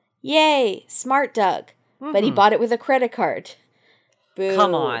 Yay, smart Doug. Mm-hmm. But he bought it with a credit card. Boo.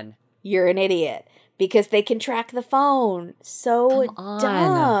 Come on. You're an idiot. Because they can track the phone. So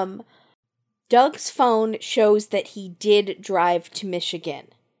dumb. Doug's phone shows that he did drive to Michigan.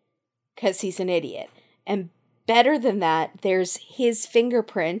 Because he's an idiot. And better than that, there's his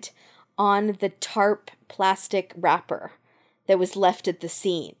fingerprint on the tarp plastic wrapper that was left at the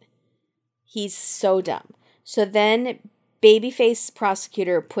scene. He's so dumb. So then babyface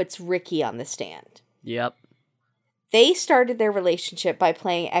prosecutor puts Ricky on the stand. Yep. They started their relationship by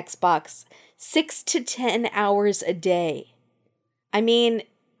playing Xbox 6 to 10 hours a day. I mean,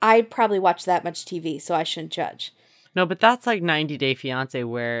 I probably watch that much TV, so I shouldn't judge. No, but that's like 90 Day Fiancé,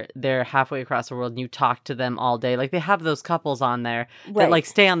 where they're halfway across the world and you talk to them all day. Like they have those couples on there that like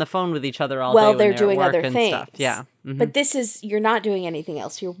stay on the phone with each other all day when they're doing other things. Stuff. Yeah. Mm-hmm. But this is, you're not doing anything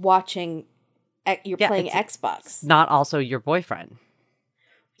else. You're watching, you're playing Xbox. Not also your boyfriend.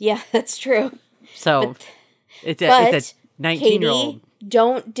 Yeah, that's true. So it's a 19-year-old. Katie,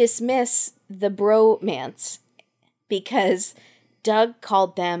 don't dismiss the bromance, because Doug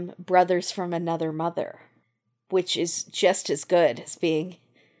called them brothers from another mother, which is just as good as being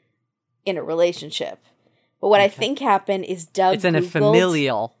in a relationship. But what I think happened is Doug It's in a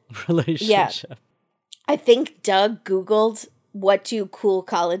familial relationship. Yeah. I think Doug Googled, what do cool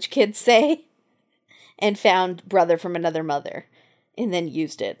college kids say? And found brother from another mother. And then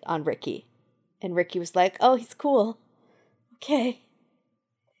used it on Ricky. And Ricky was like, oh, he's cool. Okay.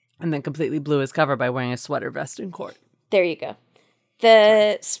 And then completely blew his cover by wearing a sweater vest in court. There you go.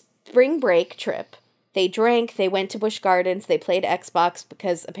 The spring break trip. They drank, they went to Busch Gardens, they played Xbox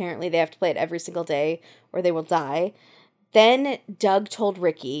because apparently they have to play it every single day or they will die. Then Doug told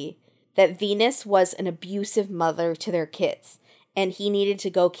Ricky that Venus was an abusive mother to their kids and he needed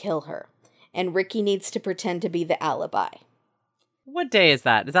to go kill her. And Ricky needs to pretend to be the alibi. What day is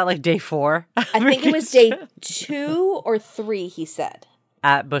that? Is that like day 4? I think it was day 2 or 3, he said.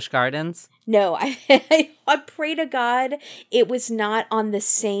 At Busch Gardens? No, I pray to God it was not on the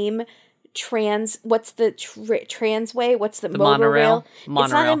same what's the transway? What's the monorail?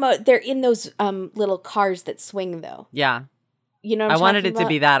 Monorail. They're in those little cars that swing though. Yeah. You know what I wanted it to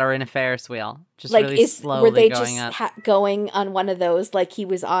be that or in a Ferris wheel. Just like really slowly were they going just up. Going on one of those like he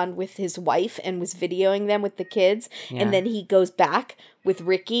was on with his wife and was videoing them with the kids and then he goes back with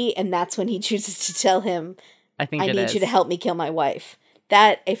Ricky and that's when he chooses to tell him I think I it need is. you to help me kill my wife.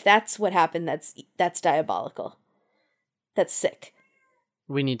 If that's what happened, that's diabolical. That's sick.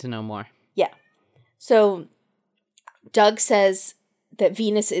 We need to know more. Yeah. So Doug says that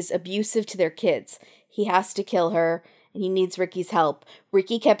Venus is abusive to their kids. He has to kill her, and he needs Ricky's help.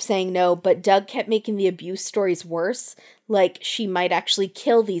 Ricky kept saying no, but Doug kept making the abuse stories worse, like she might actually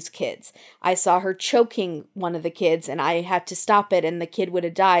kill these kids. I saw her choking one of the kids, and I had to stop it, and the kid would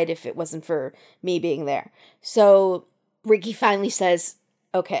have died if it wasn't for me being there. So Ricky finally says,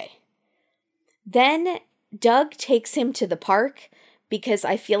 okay. Then Doug takes him to the park because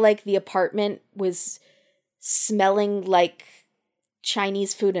I feel like the apartment was smelling like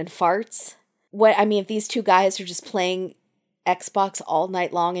Chinese food and farts. If these two guys are just playing Xbox all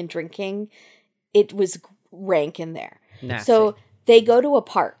night long and drinking, it was rank in there. Nasty. So they go to a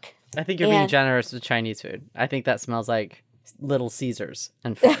park. I think you're being generous with Chinese food. I think that smells like Little Caesars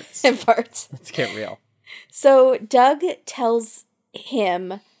and farts. And farts. Let's get real. So Doug tells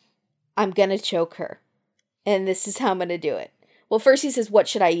him, I'm going to choke her. And this is how I'm going to do it. Well, first he says, what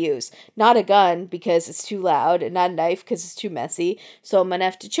should I use? Not a gun because it's too loud, and not a knife because it's too messy. So I'm going to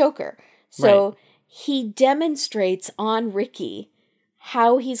have to choke her. So he demonstrates on Ricky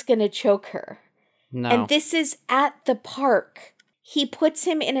how he's going to choke her. No. And this is at the park. He puts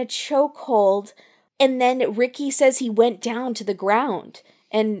him in a chokehold, and then Ricky says he went down to the ground.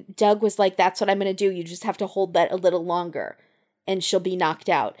 And Doug was like, that's what I'm going to do. You just have to hold that a little longer, and she'll be knocked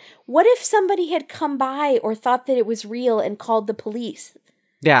out. What if somebody had come by or thought that it was real and called the police?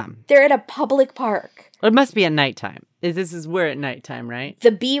 Yeah. They're at a public park. It must be at nighttime. We're at nighttime, right?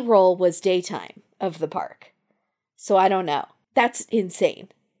 The B-roll was daytime of the park. So I don't know. That's insane.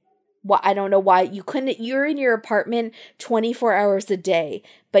 I don't know why you couldn't. You're in your apartment 24 hours a day,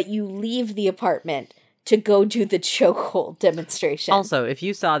 but you leave the apartment to go do the chokehold demonstration. Also, if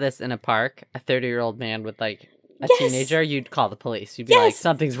you saw this in a park, a 30-year-old man with like a Yes. teenager, you'd call the police. You'd be Yes. like,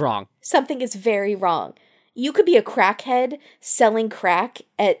 something's wrong. Something is very wrong. You could be a crackhead selling crack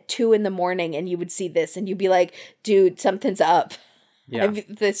at 2 a.m. and you would see this and you'd be like, dude, something's up. Yeah.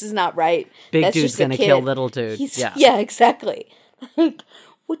 This is not right. Big That's dude's just a gonna kid. kill little dude. Yeah, exactly. Like,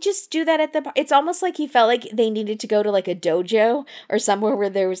 would just do that at the. It's almost like he felt like they needed to go to like a dojo or somewhere where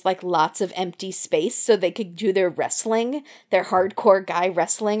there was like lots of empty space so they could do their wrestling, their hardcore guy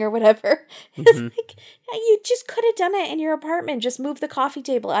wrestling or whatever. It's like, you just could have done it in your apartment. Just move the coffee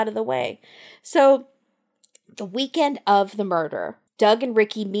table out of the way. So the weekend of the murder, Doug and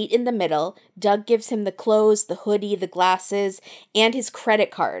Ricky meet in the middle. Doug gives him the clothes, the hoodie, the glasses, and his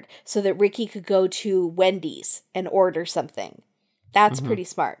credit card so that Ricky could go to Wendy's and order something. That's pretty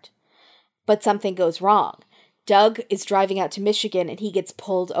smart. But something goes wrong. Doug is driving out to Michigan and he gets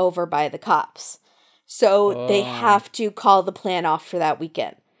pulled over by the cops. So they have to call the plan off for that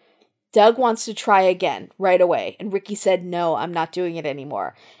weekend. Doug wants to try again right away. And Ricky said, no, I'm not doing it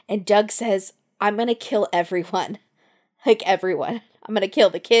anymore. And Doug says, I'm going to kill everyone. Like everyone. I'm going to kill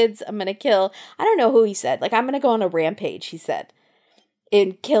the kids. I'm going to kill, I don't know who he said. Like, I'm going to go on a rampage, he said.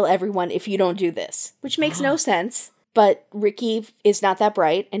 And kill everyone if you don't do this. Which makes no sense. But Ricky is not that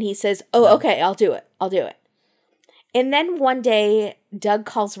bright. And he says, oh, okay, I'll do it. I'll do it. And then one day, Doug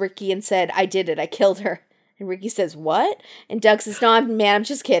calls Ricky and said, I did it. I killed her. And Ricky says, what? And Doug says, no, I'm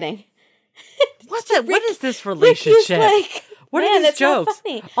just kidding. What is this relationship? Like, what man, are these that's not jokes?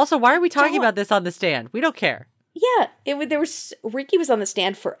 funny. Also, why are we talking Don't- about this on the stand? We don't care. Yeah, Ricky was on the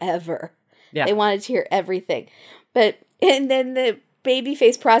stand forever. Yeah. They wanted to hear everything. And then the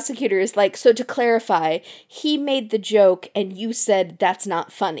babyface prosecutor is like, so to clarify, he made the joke and you said that's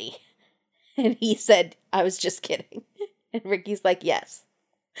not funny. And he said, I was just kidding. And Ricky's like, yes.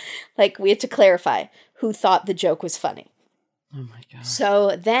 Like, we had to clarify who thought the joke was funny. Oh my God.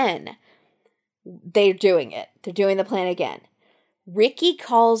 So then they're doing it. They're doing the plan again. Ricky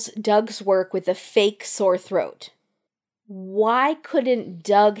calls Doug's work with a fake sore throat. Why couldn't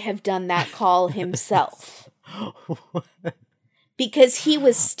Doug have done that call himself? Because he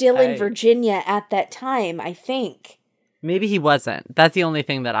was still in Virginia at that time, I think. Maybe he wasn't. That's the only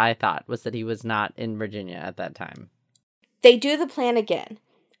thing that I thought, was that he was not in Virginia at that time. They do the plan again.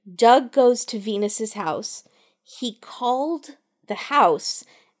 Doug goes to Venus's house. He called the house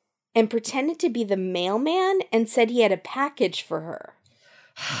and pretended to be the mailman and said he had a package for her.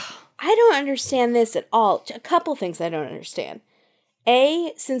 I don't understand this at all. A couple things I don't understand.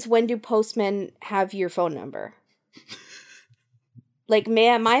 A, since when do postmen have your phone number? Like,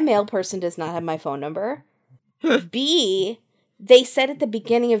 my mail person does not have my phone number. B, they said at the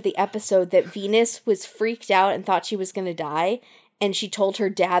beginning of the episode that Venus was freaked out and thought she was going to die. And she told her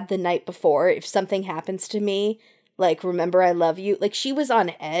dad the night before, if something happens to me, like, remember I love you. Like, she was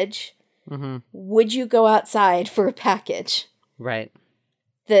on edge. Mm-hmm. Would you go outside for a package? Right.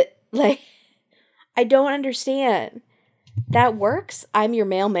 That, like, I don't understand. That works? I'm your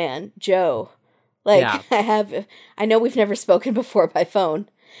mailman, Joe. Like, Yeah. I know we've never spoken before by phone.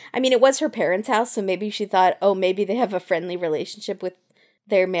 I mean, it was her parents' house, so maybe she thought, oh, maybe they have a friendly relationship with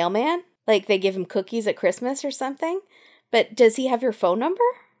their mailman. Like, they give him cookies at Christmas or something. But does he have your phone number?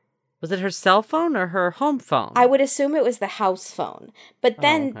 Was it her cell phone or her home phone? I would assume it was the house phone. But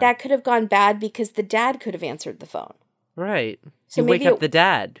then okay. that could have gone bad because the dad could have answered the phone. Right. So you maybe wake up the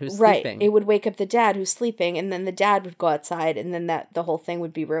dad who's sleeping. Right. It would wake up the dad who's sleeping, and then the dad would go outside, and then the whole thing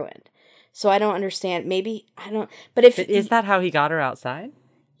would be ruined. So I don't understand. Maybe, I don't... But is that how he got her outside?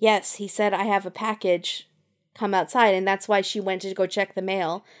 Yes, he said, I have a package, come outside, and that's why she went to go check the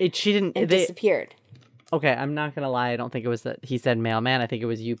mail disappeared. Okay, I'm not going to lie. I don't think it was that he said mailman. I think it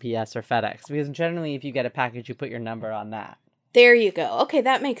was UPS or FedEx. Because generally, if you get a package, you put your number on that. There you go. Okay,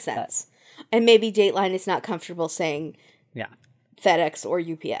 that makes sense. And maybe Dateline is not comfortable saying FedEx or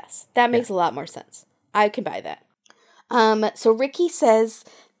UPS. That makes a lot more sense. I can buy that. So Ricky says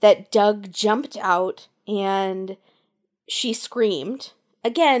that Doug jumped out and she screamed.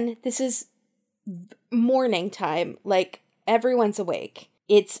 Again, this is morning time. Like, everyone's awake.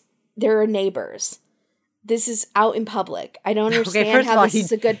 There are neighbors. This is out in public. I don't understand how this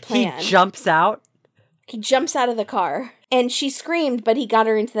is a good plan. He jumps out? He jumps out of the car. And she screamed, but he got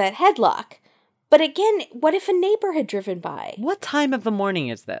her into that headlock. But again, what if a neighbor had driven by? What time of the morning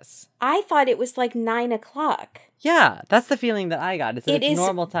is this? I thought it was like 9 o'clock. Yeah, that's the feeling that I got. It is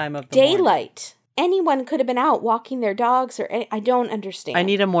normal time of the daylight. Morning. Anyone could have been out walking their dogs I don't understand. I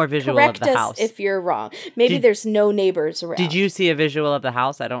need a more visual of the house. Correct us if you're wrong. Maybe there's no neighbors around. Did you see a visual of the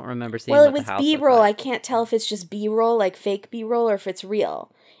house? I don't remember seeing Well, what the house was B-roll. like. I can't tell if it's just B-roll, like fake B-roll, or if it's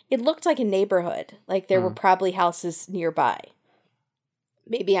real. It looked like a neighborhood. Like there were probably houses nearby.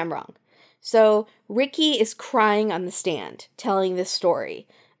 Maybe I'm wrong. So Ricky is crying on the stand, telling this story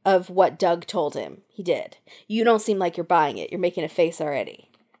of what Doug told him he did. You don't seem like you're buying it. You're making a face already.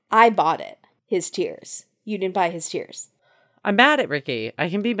 I bought it. His tears. You didn't buy his tears. I'm mad at Ricky. I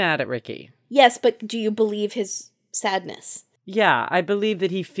can be mad at Ricky. Yes, but do you believe his sadness? Yeah, I believe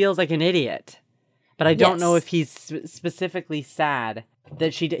that he feels like an idiot. But I don't know if he's specifically sad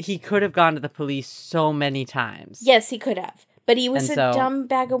that he could have gone to the police so many times. Yes, he could have. But he was a dumb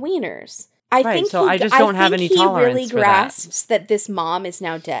bag of wieners. I just don't have any tolerance really for grasps that this mom is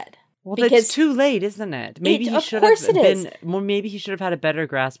now dead. Well, that's too late, isn't it? Maybe he should have been. Well, maybe he should have had a better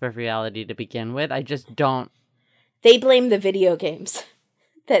grasp of reality to begin with. I just don't. They blame the video games.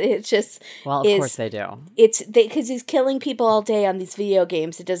 That it just of course they do. It's because he's killing people all day on these video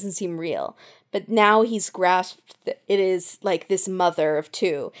games. It doesn't seem real. But now he's grasped that it is like this mother of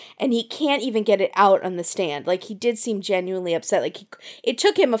two, and he can't even get it out on the stand. Like, he did seem genuinely upset. Like, it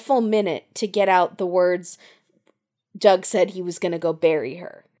took him a full minute to get out the words Doug said he was going to go bury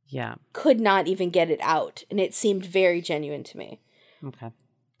her. Yeah. Could not even get it out, and it seemed very genuine to me. Okay.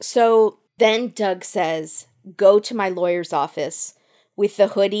 So then Doug says, go to my lawyer's office with the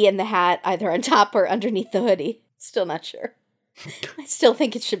hoodie and the hat either on top or underneath the hoodie. Still not sure. I still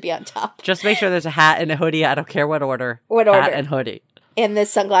think it should be on top. Just make sure there's a hat and a hoodie. I don't care what order. What order? Hat and hoodie. And the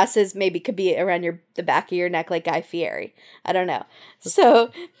sunglasses maybe could be around the back of your neck like Guy Fieri. I don't know.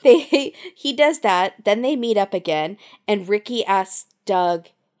 So he does that. Then they meet up again. And Ricky asks Doug,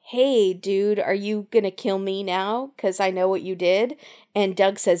 hey, dude, are you going to kill me now? Because I know what you did. And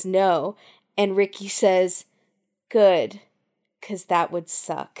Doug says no. And Ricky says, good. Because that would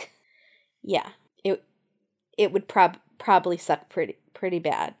suck. Yeah. It would probably suck pretty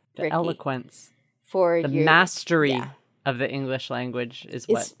bad. The Ricky, eloquence. For the mastery of the English language is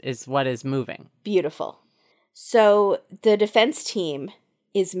what is moving. Beautiful. So the defense team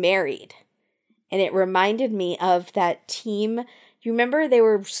is married. And it reminded me of that team. You remember they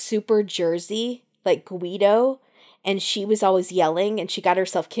were super Jersey, like Guido, and she was always yelling and she got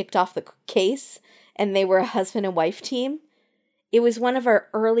herself kicked off the case, and they were a husband and wife team. It was one of our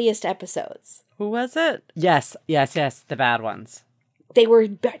earliest episodes. Who was it? Yes, the bad ones. They were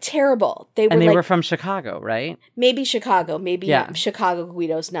terrible. They were from Chicago, right? Maybe Chicago. Maybe not Chicago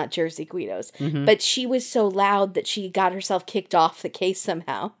Guidos, not Jersey Guidos. Mm-hmm. But she was so loud that she got herself kicked off the case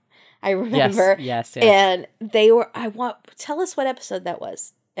somehow. I remember. Yes. And they were, tell us what episode that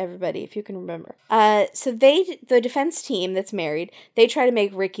was, everybody, if you can remember. So the defense team that's married, they try to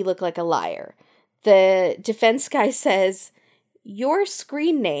make Ricky look like a liar. The defense guy says, your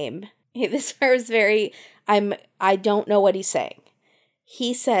screen name, this was very, I don't know what he's saying.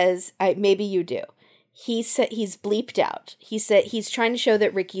 He says, maybe you do. he said he's bleeped out. He said he's trying to show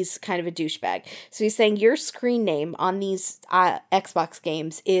that Ricky's kind of a douchebag. So he's saying your screen name on these Xbox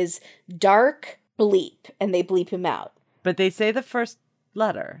games is Dark Bleep, and they bleep him out. But they say the first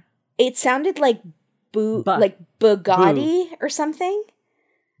letter. It sounded like like Bugatti or something.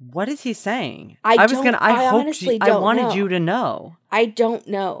 What is he saying? I I wanted you to know. I don't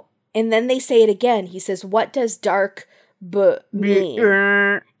know. And then they say it again. He says, "What does dark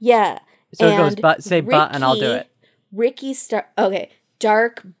mean?" Yeah. So it goes, but say Ricky, but, and I'll do it. Ricky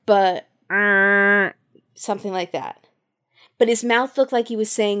dark but something like that. But his mouth looked like he was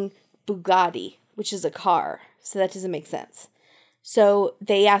saying Bugatti, which is a car. So that doesn't make sense. So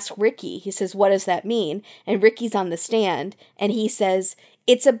they ask Ricky, he says, "What does that mean?" And Ricky's on the stand, and he says,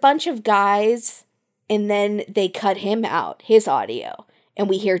 "It's a bunch of guys," and then they cut him out, his audio, and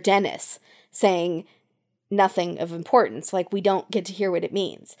we hear Dennis saying nothing of importance, like we don't get to hear what it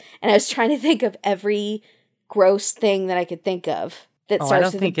means. And I was trying to think of every gross thing that I could think of that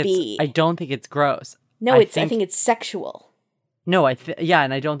starts with a B. I don't think it's gross. No, I think it's sexual. No,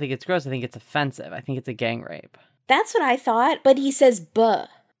 and I don't think it's gross. I think it's offensive. I think it's a gang rape. That's what I thought, but he says "buh."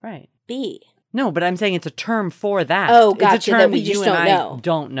 Right. B. No, but I'm saying it's a term for that. Oh, gotcha. It's a term that we just don't know.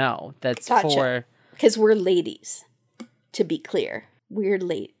 Don't know. That's gotcha. For... Because we're ladies, to be clear. We're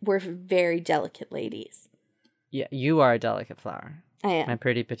very delicate ladies. Yeah, you are a delicate flower. I am. My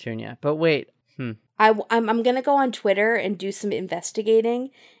pretty petunia. But wait. I'm going to go on Twitter and do some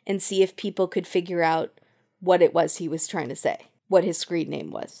investigating and see if people could figure out what it was he was trying to say. What his screen name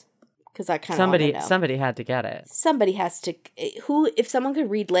was. Because I kind of want to know. Somebody had to get it. Somebody has to. If someone could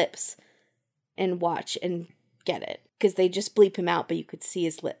read lips and watch and get it. Because they just bleep him out, but you could see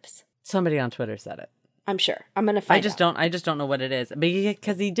his lips. Somebody on Twitter said it. I'm sure. I'm going to find out. I just don't know what it is.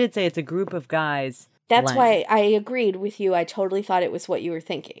 Because he did say it's a group of guys. That's why I agreed with you. I totally thought it was what you were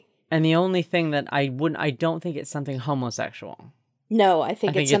thinking. And the only thing that I don't think it's something homosexual. No, I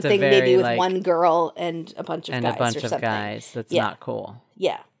think it's something very, maybe with one girl and a bunch of guys. And a bunch or of something. guys. That's not cool.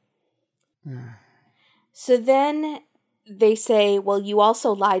 Yeah. So then they say, well, you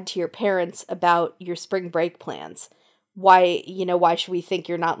also lied to your parents about your spring break plans. Why should we think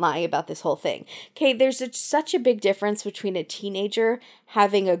you're not lying about this whole thing? Okay, there's such a big difference between a teenager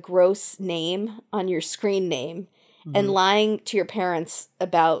having a gross name on your screen name and lying to your parents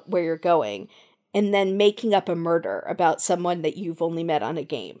about where you're going and then making up a murder about someone that you've only met on a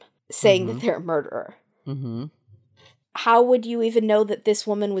game, saying that they're a murderer. Mm-hmm. How would you even know that this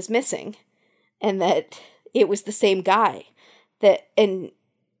woman was missing and that it was the same guy? Why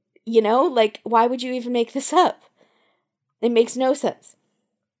would you even make this up? It makes no sense.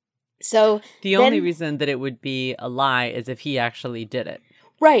 So the only reason that it would be a lie is if he actually did it.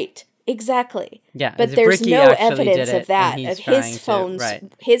 Right. Exactly. Yeah. But there's no evidence of that. Of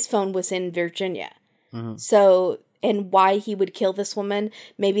his phone was in Virginia. Mm-hmm. So, and why he would kill this woman,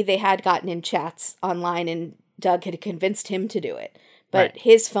 maybe they had gotten in chats online and Doug had convinced him to do it. But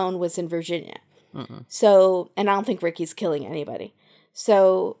his phone was in Virginia. Mm-mm. So, and I don't think Ricky's killing anybody.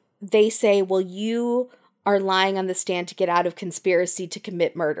 So they say, well, you are lying on the stand to get out of conspiracy to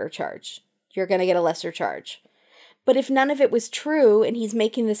commit murder charge. You're going to get a lesser charge. But if none of it was true and he's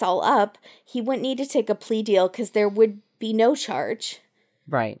making this all up, he wouldn't need to take a plea deal because there would be no charge.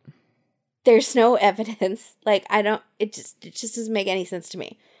 Right. There's no evidence. It just doesn't make any sense to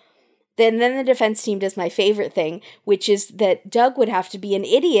me. Then the defense team does my favorite thing, which is that Doug would have to be an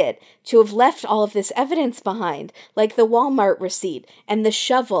idiot to have left all of this evidence behind, like the Walmart receipt and the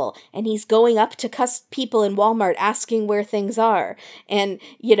shovel, and he's going up to cuss people in Walmart asking where things are, and,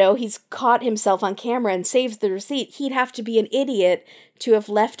 he's caught himself on camera and saves the receipt. He'd have to be an idiot to have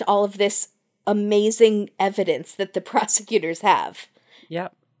left all of this amazing evidence that the prosecutors have.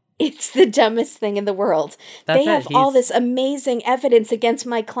 Yep. It's the dumbest thing in the world. They have all this amazing evidence against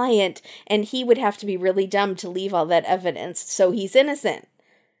my client, and he would have to be really dumb to leave all that evidence, so he's innocent.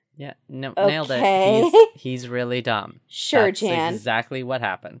 Yeah, no, okay. Nailed it. He's really dumb. Sure, That's Jan. Exactly what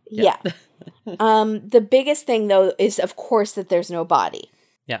happened. Yeah. The biggest thing, though, is, of course, that there's no body.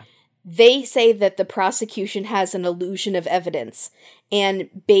 Yeah. They say that the prosecution has an illusion of evidence, and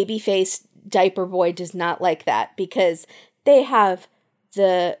Babyface Diaper Boy does not like that, because they have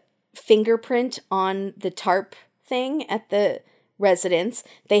the fingerprint on the tarp thing at the residence.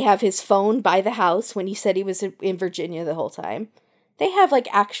 They have his phone by the house when he said he was in Virginia the whole time. They have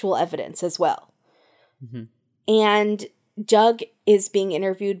actual evidence as well. Mm-hmm. And Doug is being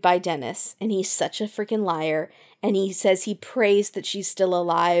interviewed by Dennis, and he's such a freaking liar. and he says he prays that she's still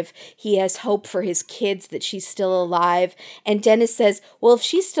alive. He has hope for his kids that she's still alive. And Dennis says, well, if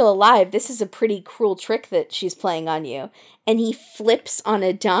she's still alive, this is a pretty cruel trick that she's playing on you. And he flips on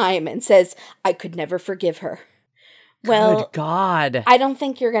a dime and says, I could never forgive her. Well, Good God. I don't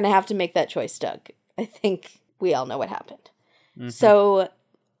think you're going to have to make that choice, Doug. I think we all know what happened. Mm-hmm. So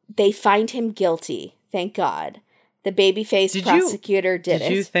they find him guilty, thank God. The babyface prosecutor did it.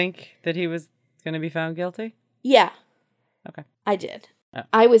 Did you think that he was going to be found guilty? Yeah. Okay. I did. Oh.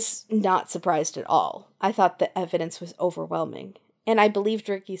 I was not surprised at all. I thought the evidence was overwhelming. And I believed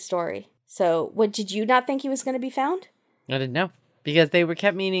Ricky's story. So, did you not think he was going to be found? I didn't know. Because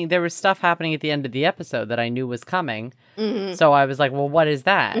kept meaning there was stuff happening at the end of the episode that I knew was coming. Mm-hmm. So I was like, well, what is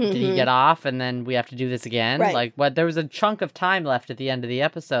that? Mm-hmm. Did he get off and then we have to do this again? Right. Like, what? There was a chunk of time left at the end of the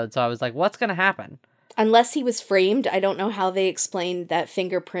episode. So I was like, what's going to happen? Unless he was framed, I don't know how they explained that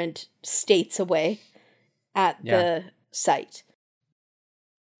fingerprint states away at the site.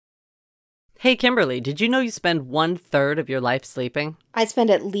 Hey, Kimberly, did you know you spend 1/3 of your life sleeping? I spend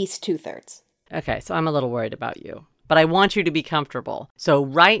at least 2/3. Okay, so I'm a little worried about you. But I want you to be comfortable. So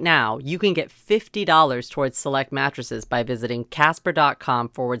right now, you can get $50 towards select mattresses by visiting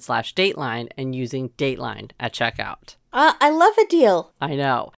Casper.com/Dateline and using Dateline at checkout. I love a deal. I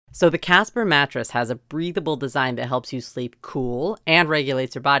know. So the Casper mattress has a breathable design that helps you sleep cool and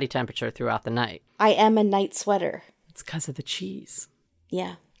regulates your body temperature throughout the night. I am a night sweater. It's because of the cheese.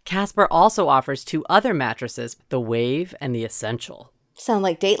 Yeah. Casper also offers 2 other mattresses, the Wave and the Essential. Sound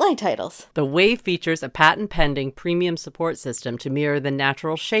like Dateline titles. The Wave features a patent-pending premium support system to mirror the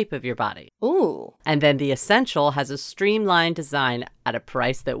natural shape of your body. Ooh. And then the Essential has a streamlined design at a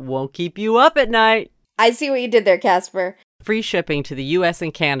price that won't keep you up at night. I see what you did there, Casper. Free shipping to the US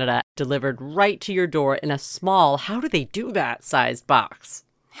and Canada, delivered right to your door in a small, how do they do that, sized box.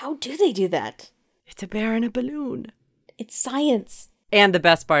 How do they do that? It's a bear in a balloon. It's science. And the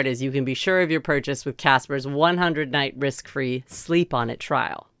best part is you can be sure of your purchase with Casper's 100-night risk-free Sleep On It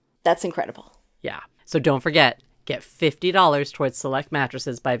trial. That's incredible. Yeah. So don't forget, get $50 towards select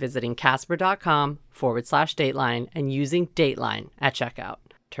mattresses by visiting Casper.com/Dateline and using Dateline at checkout.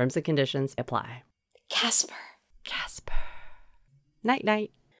 Terms and conditions apply. Casper.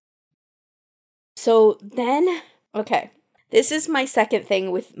 Night-night. So then, okay, this is my second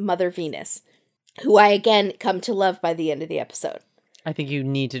thing with Mother Venus, who I again come to love by the end of the episode. I think you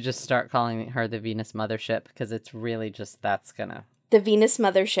need to just start calling her the Venus Mothership because it's really just that's gonna... The Venus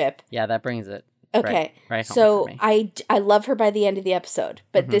Mothership. Yeah, that brings it okay. right home so for me. I love her by the end of the episode,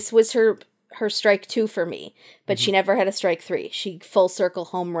 but this was her strike 2 for me, but she never had a strike 3. She full circle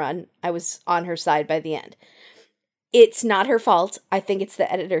home run. I was on her side by the end. It's not her fault. I think it's the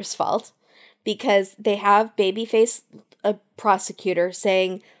editor's fault because they have babyface a prosecutor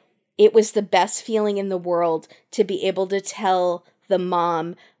saying it was the best feeling in the world to be able to tell the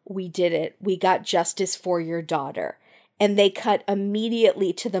mom, we did it. We got justice for your daughter. And they cut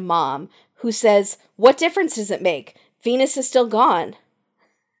immediately to the mom who says, what difference does it make? Venus is still gone.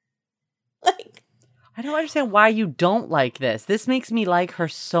 Like, I don't understand why you don't like this. This makes me like her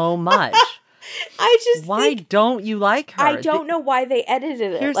so much. Why don't you like her? I don't know why they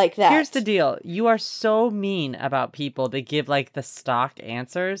edited it like that. Here's the deal. You are so mean about people that give like the stock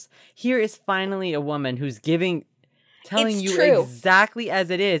answers. Here is finally a woman who's telling It's you true. exactly as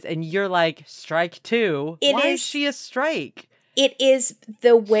it is, and you're like, strike 2. Why is she a strike? It is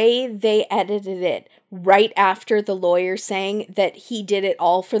the way they edited it right after the lawyer saying that he did it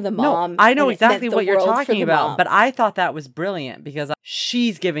all for the mom. No, I know and it exactly meant the what you're world for talking the about, mom. but I thought that was brilliant because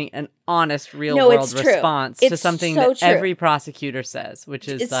she's giving an honest, real No, world it's true. response to It's something so that true. every prosecutor says, which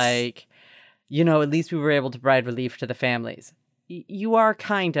is like, at least we were able to provide relief to the families. You are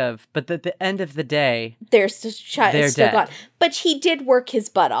kind of, but at the end of the day, there's the child they're still dead. gone. But he did work his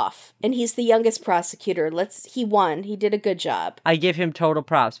butt off, and he's the youngest prosecutor. He won. He did a good job. I give him total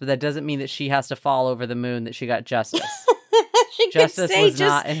props, but that doesn't mean that she has to fall over the moon that she got justice. She Justice could say was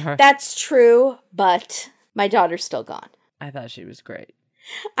not in her. That's true, but my daughter's still gone. I thought she was great.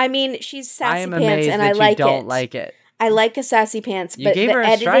 I mean, she's I sassy am pants, amazed and that I like you don't it. like it. I like a sassy pants, You but gave the her a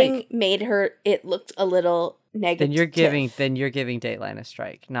editing strike. made it looked a little negative. Then you're giving Dateline a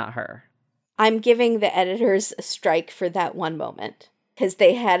strike, not her. I'm giving the editors a strike for that one moment because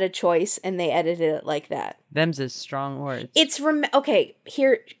they had a choice and they edited it like that. Them's is strong words. It's okay.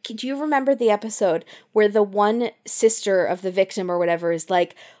 Here, do you remember the episode where the one sister of the victim or whatever is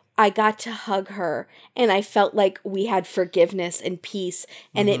like, I got to hug her and I felt like we had forgiveness and peace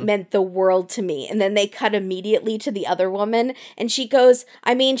and it meant the world to me. And then they cut immediately to the other woman and she goes,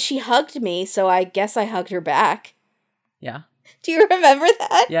 I mean, she hugged me, so I guess I hugged her back. Yeah. Do you remember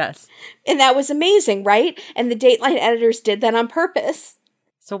that? Yes. And that was amazing, right? And the Dateline editors did that on purpose.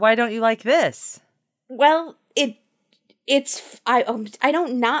 So why don't you like this? Well, I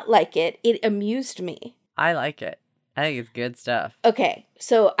don't not like it. It amused me. I like it. I think it's good stuff. Okay,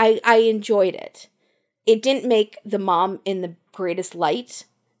 so I enjoyed it. It didn't make the mom in the greatest light,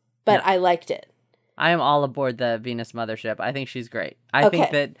 but No. I liked it. I am all aboard the Venus mothership. I think she's great. I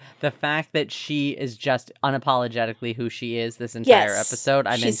think that the fact that she is just unapologetically who she is this entire episode,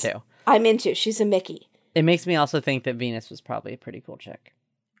 I'm into. I'm into. She's a Mickey. It makes me also think that Venus was probably a pretty cool chick.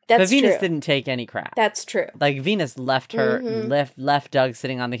 That's but Venus true. didn't take any crap. That's true. Like, Venus left her, left Doug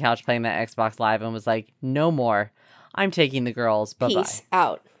sitting on the couch playing that Xbox Live and was like, no more. I'm taking the girls. Bye-bye. Peace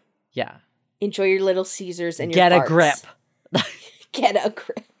out. Yeah. Enjoy your Little Caesars and your Get farts. a grip. Get a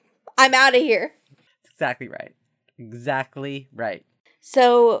grip. I'm out of here. Exactly right. Exactly right.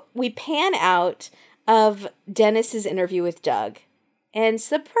 So we pan out of Dennis's interview with Doug. And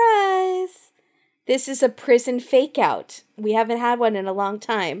surprise! This is a prison fake out. We haven't had one in a long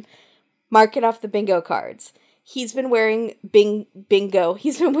time. Mark it off the bingo cards. He's been wearing bingo.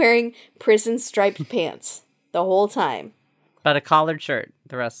 He's been wearing prison striped pants the whole time. But a collared shirt,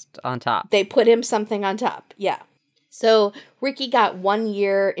 the rest on top. They put him something on top. Yeah. So Ricky got 1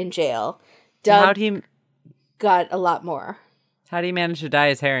 year in jail. Doug got a lot more. How do you manage to dye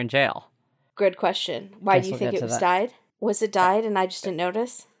his hair in jail? Good question. Why do you think it was dyed? Was it dyed and I just didn't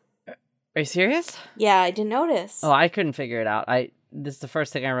notice? Are you serious? Yeah, I didn't notice. Oh, I couldn't figure it out. This is the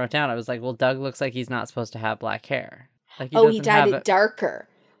first thing I wrote down. I was like, well, Doug looks like he's not supposed to have black hair. Like he dyed it darker.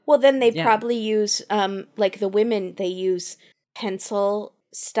 Well, then they probably use, like the women, they use pencil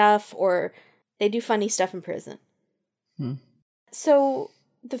stuff or they do funny stuff in prison. So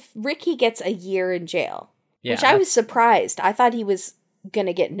Ricky gets a year in jail, which I was surprised. I thought he was going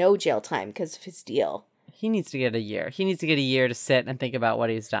to get no jail time because of his deal. He needs to get a year. He needs to get a year to sit and think about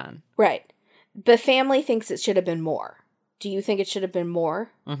what he's done. Right. The family thinks it should have been more. Do you think it should have been more?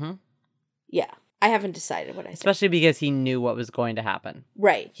 Mm-hmm. Yeah. I haven't decided what I think. Especially because he knew what was going to happen.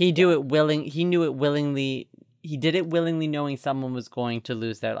 Right. He knew it willingly. He did it willingly knowing someone was going to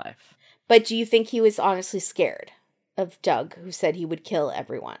lose their life. But do you think he was honestly scared of Doug, who said he would kill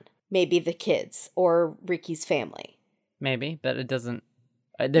everyone? Maybe the kids or Ricky's family. Maybe, but it doesn't.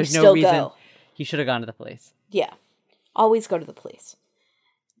 There's You no reason. Go. He should have gone to the police. Yeah. Always go to the police.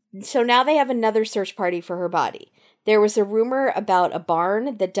 So now they have another search party for her body. There was a rumor about a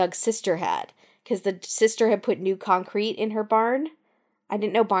barn that Doug's sister had, because the sister had put new concrete in her barn. I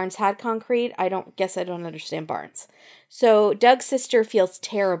didn't know barns had concrete. I don't understand barns. So Doug's sister feels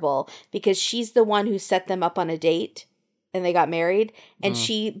terrible because she's the one who set them up on a date and they got married, and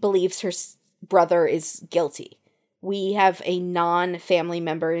she believes her brother is guilty. We have a non-family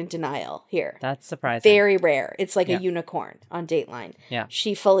member in denial here. That's surprising. Very rare. It's like a unicorn on Dateline. Yeah.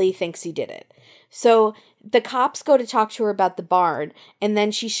 She fully thinks he did it. So the cops go to talk to her about the barn, and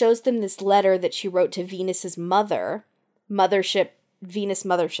then she shows them this letter that she wrote to Venus's Venus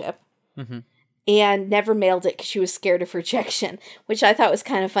Mothership, and never mailed it because she was scared of rejection, which I thought was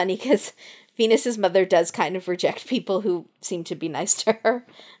kind of funny because Venus's mother does kind of reject people who seem to be nice to her.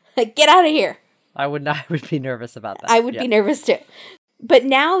 Like, get out of here. I would be nervous about that. I would be nervous too. But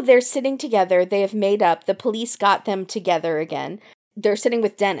now they're sitting together. They have made up. The police got them together again. They're sitting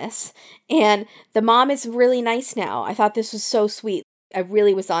with Dennis. And the mom is really nice now. I thought this was so sweet. I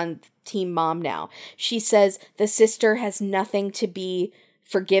really was on team mom now. She says the sister has nothing to be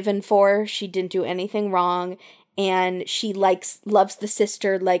forgiven for. She didn't do anything wrong. And she loves the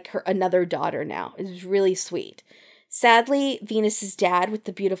sister like another daughter now. It was really sweet. Sadly, Venus's dad with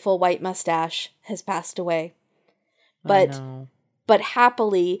the beautiful white mustache has passed away. But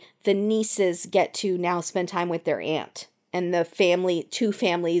happily, the nieces get to now spend time with their aunt. And the two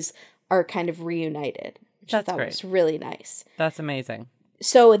families are kind of reunited. Which I thought was really nice. That's amazing.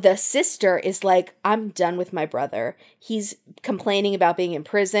 So the sister is like, I'm done with my brother. He's complaining about being in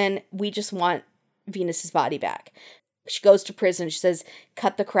prison. We just want Venus's body back. She goes to prison. She says,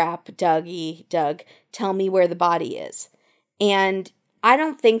 cut the crap, Doug, tell me where the body is. And I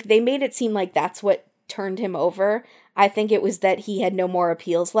don't think they made it seem like that's what turned him over. I think it was that he had no more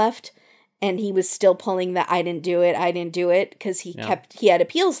appeals left. And he was still pulling the I didn't do it because he had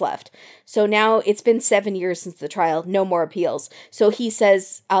appeals left. So now it's been 7 years since the trial, no more appeals. So he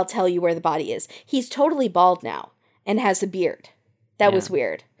says, I'll tell you where the body is. He's totally bald now and has a beard. That was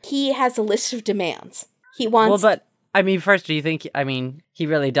weird. He has a list of demands. He wants... Well, but, I mean, first, do you think, he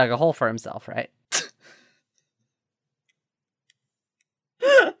really dug a hole for himself, right?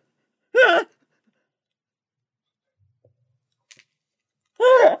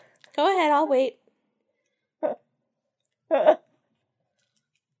 Go ahead, I'll wait. Come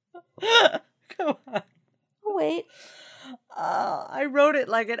on. Oh, wait. I wrote it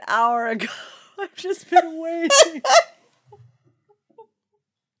like an hour ago. I've just been waiting.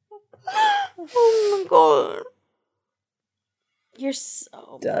 Oh my god. You're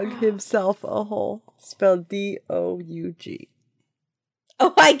so Dug gross. himself a hole. Spelled D-O-U-G.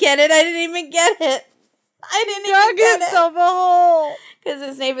 Oh, I get it. I didn't even get it. I didn't Dug even get himself a hole. Because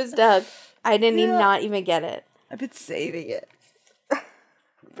his name is Doug. I didn't even not even get it. I've been saving it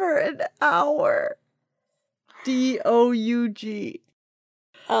for an hour. D-O-U-G.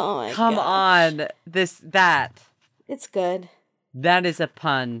 Oh my god. Come on. That It's good. is a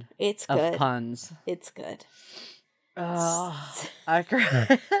pun It's of good. puns. It's good. Oh, I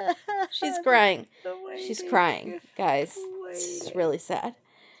cry. She's crying. The waiting. She's crying, guys. It's Waiting. really sad.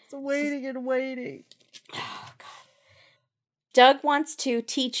 It's waiting and waiting. Oh god. Doug wants to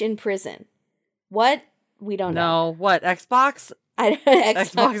teach in prison. What? We don't know. No, what? Xbox?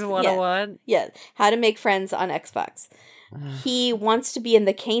 Xbox 101? Yeah. How to make friends on Xbox. He wants to be in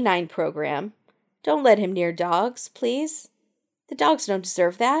the canine program. Don't let him near dogs, please. The dogs don't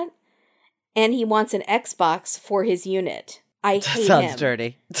deserve that. And he wants an Xbox for his unit. I hate Sounds him.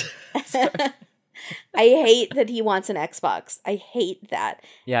 dirty. I hate that he wants an Xbox. I hate that.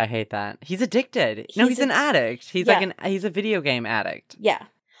 Yeah, I hate that. He's addicted. No, he's an addict. He's he's a video game addict. Yeah.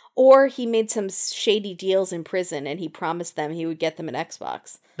 Or he made some shady deals in prison and he promised them he would get them an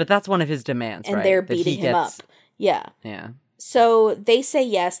Xbox. But that's one of his demands, and right? they're That he beating him up. Yeah. Yeah. So they say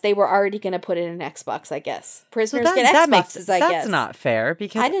yes. They were already going to put in an Xbox, I guess. Prisoners get Xboxes, I guess. That's not fair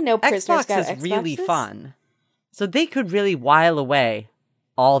because I didn't know prisoners Xbox got is Xboxes. really fun. So they could really while away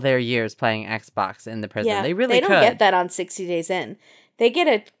all their years playing Xbox in the prison. Yeah, They really they could. don't get that on 60 Days In. They get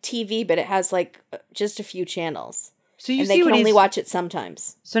a TV, but it has like just a few channels. So you and see they can what only he's watch it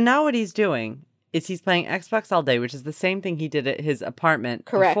sometimes. So now what he's doing is he's playing Xbox all day, which is the same thing he did at his apartment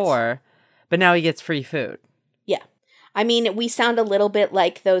Correct. before, but now he gets free food. Yeah. I mean, we sound a little bit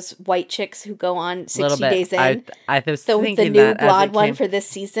like those white chicks who go on 60 Days In. I was the thinking new that as blonde it one came- for this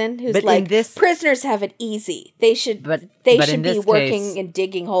season who's But in like, this- prisoners have it easy. They should But should in be this working case- and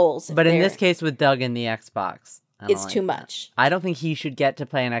digging holes. if But in they're- this case with Doug and the Xbox, I don't it's like too that. much. I don't think he should get to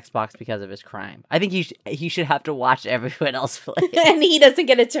play an Xbox because of his crime. I think he should have to watch everyone else play it. And he doesn't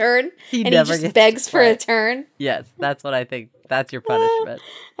get a turn. He and never he just gets begs to for a play. turn. Yes, that's what I think. That's your punishment.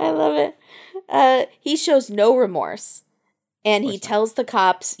 I love it. He shows no remorse. And he course not. tells the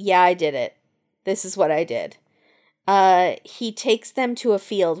cops, yeah, I did it. This is what I did. He takes them to a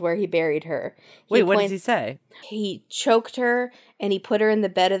field where he buried her. Wait, what does he say? He choked her and he put her in the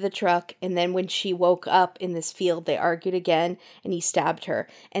bed of the truck. And then when she woke up in this field, they argued again and he stabbed her.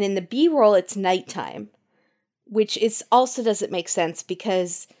 And in the B-roll, it's nighttime, which is also doesn't make sense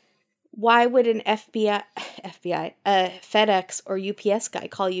because why would an FedEx or UPS guy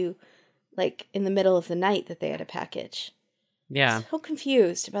call you like in the middle of the night that they had a package? Yeah. So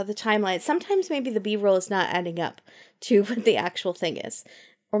confused about the timeline. Sometimes maybe the B-roll is not adding up to what the actual thing is.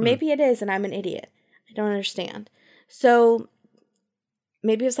 Or maybe it is and I'm an idiot. I don't understand. So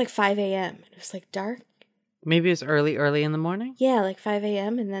maybe it was like 5 a.m. It was like dark. Maybe it's early in the morning? Yeah, like 5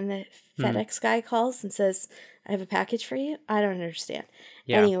 a.m. And then the FedEx guy calls and says, I have a package for you. I don't understand.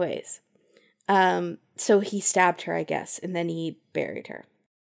 Yeah. Anyways, so he stabbed her, I guess, and then he buried her.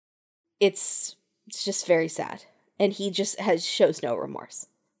 It's just very sad. And he just shows no remorse.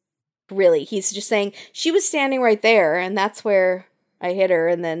 Really, he's just saying, she was standing right there, and that's where I hit her,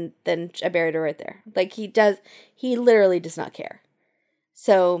 and then I buried her right there. Like, he literally does not care.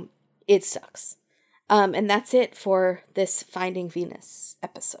 So, it sucks. And that's it for this Finding Venus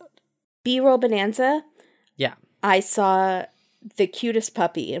episode. B-roll bonanza. Yeah. I saw the cutest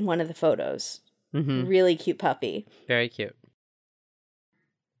puppy in one of the photos. Mm-hmm. Really cute puppy. Very cute.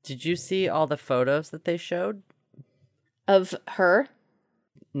 Did you see all the photos that they showed? Of her?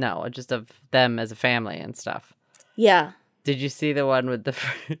 No, just of them as a family and stuff. Yeah. Did you see the one with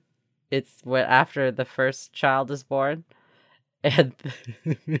it's what after the first child is born? And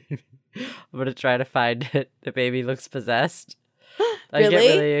I'm going to try to find it. The baby looks possessed. I get Really?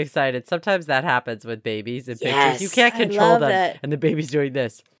 really excited. Sometimes that happens with babies and Yes, pictures. You can't I control love them. that. And the baby's doing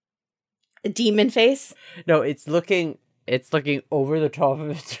this. A demon face? No, it's looking over the top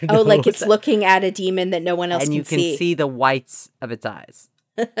of its Oh, like it's nose. looking at a demon that no one else And can you can see the whites of its eyes.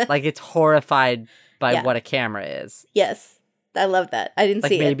 Like it's horrified by Yeah. what a camera is. Yes. I love that. I didn't Like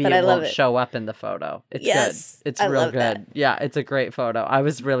see it, maybe but it I love won't it. show up in the photo. It's Yes, good. It's I real love good. that. Yeah, it's a great photo. I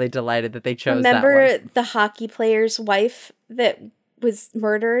was really delighted that they chose Remember that one. the hockey player's wife that was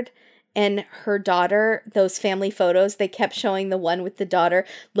murdered and her daughter, those family photos, they kept showing the one with the daughter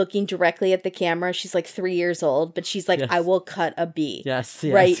looking directly at the camera. She's like 3 years old, but she's like, Yes. I will cut a bee Yes,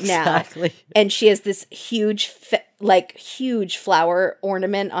 right now. exactly. And she has this huge flower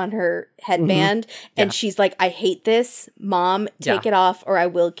ornament on her headband. Yeah. And she's like, I hate this. Mom, take Yeah. it off or I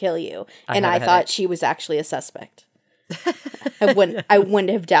will kill you. And have I a thought headache. she was actually a suspect. I wouldn't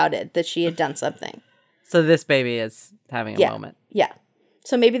have doubted that she had done something. So this baby is having a moment. Yeah.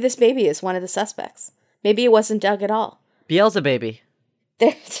 So maybe this baby is one of the suspects. Maybe it wasn't Doug at all. Beelzebub.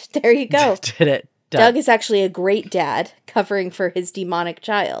 There you go. Did it. Done. Doug is actually a great dad covering for his demonic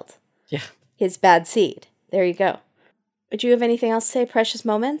child. Yeah. His bad seed. There you go. Do you have anything else to say? Precious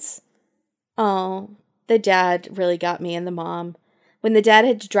moments? Oh, the dad really got me and the mom. When the dad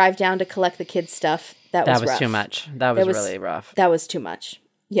had to drive down to collect the kids' stuff, that was rough. too much. That was really rough. That was too much.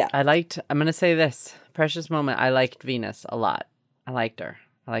 Yeah. I'm going to say this. Precious moment. I liked Venus a lot. I liked her.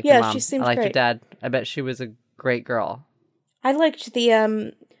 I liked Yeah, her mom. she seemed I liked her great. dad. I bet she was a great girl. I liked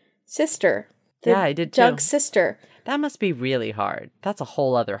the sister. Yeah, I did too. Doug's sister. That must be really hard. That's a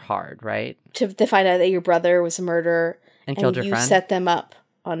whole other hard, right? To find out that your brother was a murderer And killed your you friend? set them up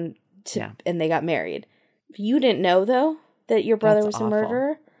and they got married. You didn't know though that your brother That's was a awful.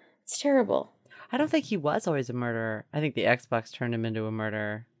 murderer? It's terrible. I don't think he was always a murderer. I think the Xbox turned him into a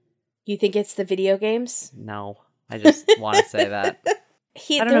murderer. You think it's the video games? No, I just want to say that. I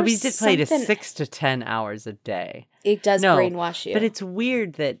don't know, there but he was did play to something- 6 to 10 hours a day. It does No, brainwash you. But it's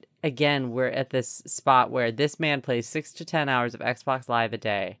weird that, again, we're at this spot where this man plays 6 to 10 hours of Xbox Live a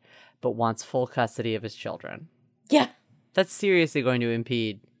day, but wants full custody of his children. Yeah. That's seriously going to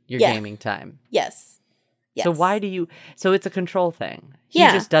impede your Yeah. gaming time. Yes. Yes. So why do you... So it's a control thing. He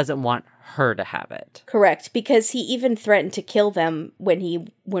Yeah. just doesn't want her to have it. Correct, because he even threatened to kill them when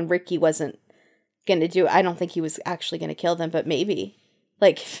Ricky wasn't going to do it. I don't think he was actually going to kill them, but maybe.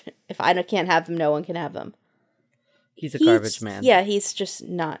 Like, if I can't have them, no one can have them. He's a garbage man. Yeah, he's just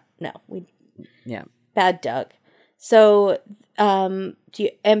not. No, Yeah. bad Doug. So,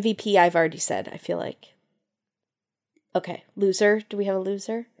 MVP? I've already said. I feel like. Okay, loser. Do we have a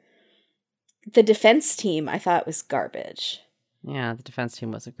loser? The defense team, I thought was garbage. Yeah, the defense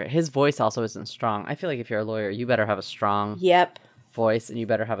team wasn't great. His voice also isn't strong. I feel like if you're a lawyer, you better have a strong Yep. voice and you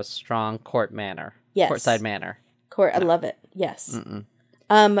better have a strong court manner. Yes. Courtside manner. I love it. Yes.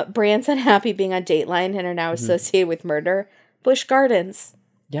 Brand's unhappy being on Dateline and are now associated with murder. Busch Gardens.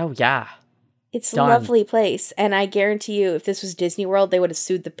 Oh, yeah. It's Done. a lovely place. And I guarantee you, if this was Disney World, they would have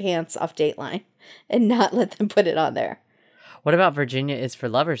sued the pants off Dateline and not let them put it on there. What about Virginia is for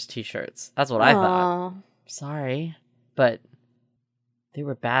Lovers t-shirts? That's what I thought. Aw, Sorry, but they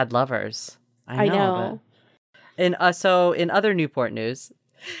were bad lovers. I know. But... So in other Newport news...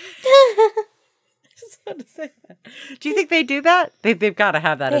 Just want to say that. Do you think they do that? They've got to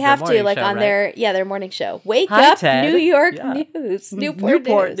have that They as have their morning to, like show, on right? their morning show. Wake Hi, up, Ted. New York Yeah. News. Newport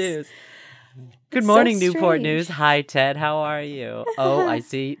news. Good It's morning, so Newport strange. News. Hi, Ted. How are you? Oh, I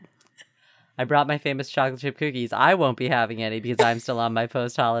see. I brought my famous chocolate chip cookies. I won't be having any because I'm still on my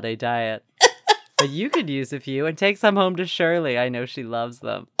post-holiday diet. But you could use a few and take some home to Shirley. I know she loves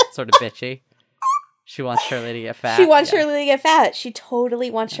them. Sort of bitchy. She wants Shirley to get fat. She wants Shirley to get fat. She totally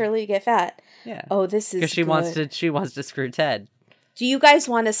wants Shirley to get fat. Yeah. Oh, this is Because she good. wants to screw Ted. Do you guys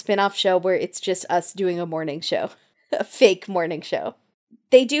want a spin-off show where it's just us doing a morning show? A fake morning show.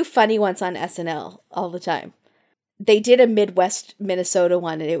 They do funny ones on SNL all the time. They did a Midwest Minnesota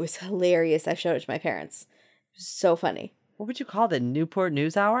one and it was hilarious. I showed it to my parents. It was so funny. What would you call the Newport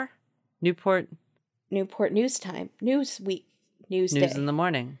News Hour? Newport News time. News week. News day. in the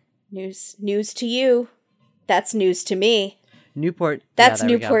morning. News to you. That's news to me. Newport. That's yeah,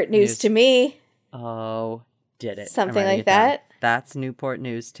 there we go. Newport news to me. Oh, did it. Something I'm writing like it down. that. That's Newport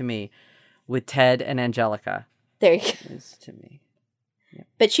News to me. With Ted and Angelica. There you go. News to me.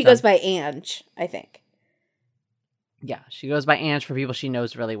 But she Done. goes by Ange, I think. Yeah, she goes by Ange for people she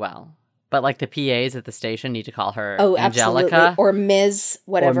knows really well. But like the PAs at the station need to call her Oh, Angelica. absolutely. Or Ms.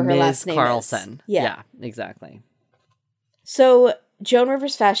 whatever or her Ms. last name Carlson. is. Yeah. Exactly. So, Joan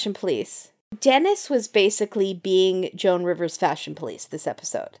Rivers Fashion Police. Dennis was basically being Joan Rivers Fashion Police this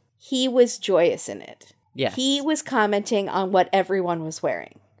episode. He was joyous in it. Yes. He was commenting on what everyone was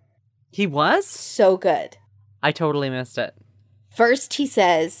wearing. He was? So good. I totally missed it. First, he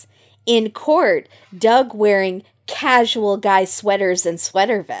says, in court, Doug wearing casual guy sweaters and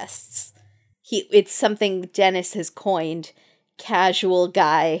sweater vests. It's something Dennis has coined, casual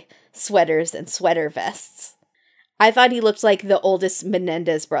guy sweaters and sweater vests. I thought he looked like the oldest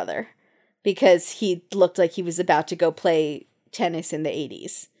Menendez brother because he looked like he was about to go play tennis in the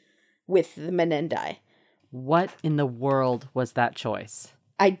 80s with the Menendi. What in the world was that choice?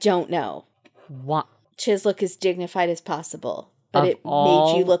 I don't know. What? His look as dignified as possible, but Of it made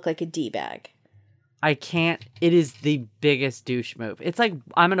all- you look like a D-bag. I can't. It is the biggest douche move. It's like,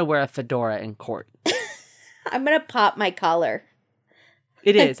 I'm going to wear a fedora in court. I'm going to pop my collar.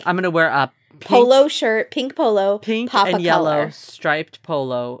 It is. I'm going to wear a Polo shirt, pink polo, pink pop and a yellow collar. striped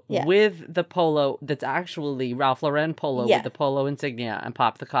polo Yeah. with the polo that's actually Ralph Lauren polo Yeah. with the polo insignia, and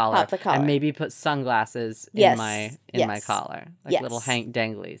pop the collar. Pop the collar. And maybe put sunglasses Yes. in my Yes. collar. Like Yes. little Hank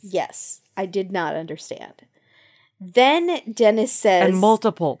Danglies. Yes, I did not understand. Then Dennis says... And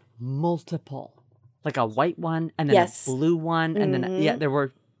multiple. Like a white one, and then Yes. a blue one, and then, there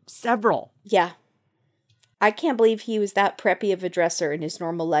were several. Yeah. I can't believe he was that preppy of a dresser in his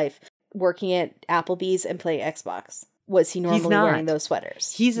normal life, working at Applebee's and playing Xbox. Was he normally not. wearing those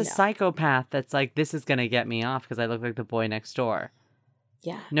sweaters? He's a No. psychopath that's like, this is going to get me off because I look like the boy next door.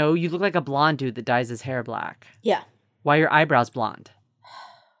 Yeah. No, you look like a blonde dude that dyes his hair black. Yeah. Why are your eyebrows blonde?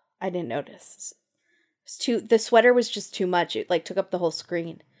 I didn't notice. The sweater was just too much. It like took up the whole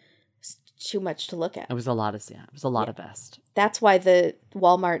screen. It's too much to look at. It was a lot of best. That's why the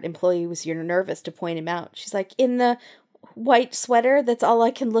Walmart employee was nervous to point him out. She's like, in the white sweater, that's all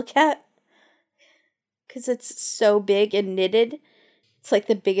I can look at. Because it's so big and knitted. It's like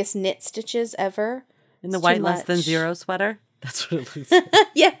the biggest knit stitches ever. In the It's white too less than much. zero sweater? That's what it looks like.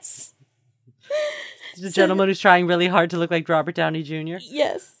 Yes. The gentleman who's trying really hard to look like Robert Downey Jr.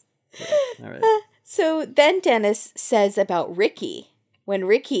 Yes. All right. So then Dennis says about Ricky, when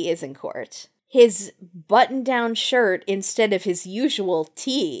Ricky is in court, his button-down shirt, instead of his usual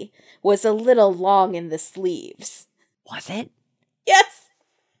tee, was a little long in the sleeves. Was it? Yes.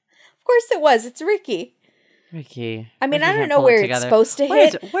 Of course it was. It's Ricky. Ricky. I mean, Ricky I don't can't know pull it where it's together. supposed to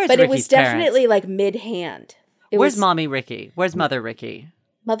Where's- hit, where's but it Ricky's was definitely like mid-hand. Where's mommy Ricky? Where's mother Ricky?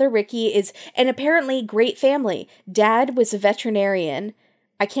 Mother Ricky is, and apparently great family. Dad was a veterinarian.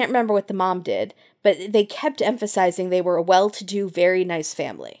 I can't remember what the mom did, but they kept emphasizing they were a well-to-do, very nice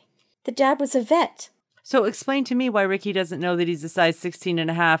family. The dad was a vet. So explain to me why Ricky doesn't know that he's a size 16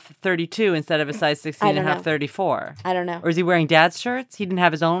 and a half 32 instead of a size 16 and a half know. 34. I don't know. Or is he wearing dad's shirts? He didn't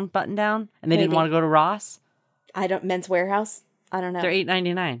have his own button down and they didn't Maybe. want to go to Ross? Men's Warehouse? I don't know. They're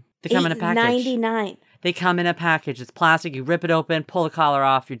 $8.99. They come in a package. $8.99. They come in a package. It's plastic. You rip it open, pull the collar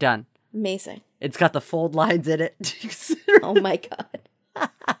off, you're done. Amazing. It's got the fold lines in it. Oh my God.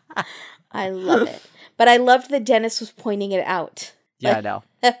 I love it. But I loved that Dennis was pointing it out. Yeah, I know.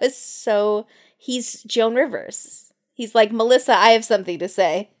 That was so... He's Joan Rivers. He's like, Melissa, I have something to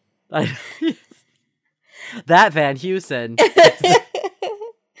say. That Van Heusen.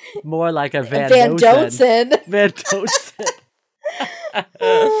 More like a Van Dosen. Van Dosen.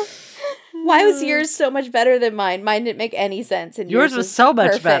 Why was yours so much better than mine? Mine didn't make any sense. And Yours was so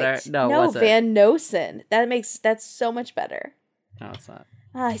much perfect. better. No, it wasn't. Van Nosen. That's so much better. No, it's not.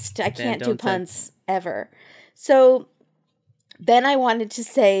 I can't do Dosen. puns ever. So then I wanted to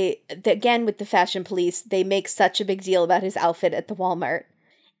say that again with the fashion police, they make such a big deal about his outfit at the Walmart.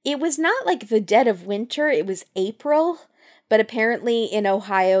 It was not like the dead of winter. It was April, but apparently in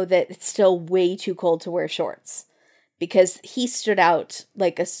Ohio that it's still way too cold to wear shorts because he stood out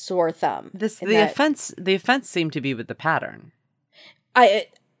like a sore thumb. The offense seemed to be with the pattern.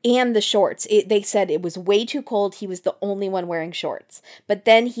 And the shorts. They said it was way too cold. He was the only one wearing shorts. But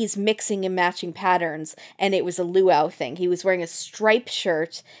then he's mixing and matching patterns, and it was a luau thing. He was wearing a striped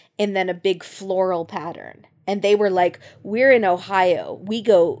shirt and then a big floral pattern. And they were like, we're in Ohio. We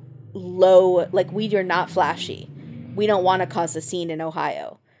go low. Like, we are not flashy. We don't want to cause a scene in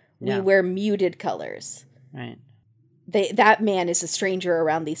Ohio. Yeah. We wear muted colors. Right. That man is a stranger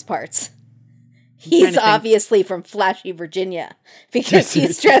around these parts. He's obviously from flashy Virginia because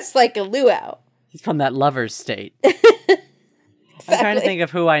he's dressed like a luau. He's from that lover's state. Exactly. I'm trying to think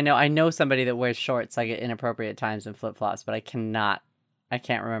of who I know. I know somebody that wears shorts like at inappropriate times and flip-flops, but I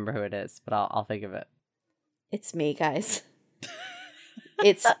can't remember who it is, but I'll think of it. It's me, guys.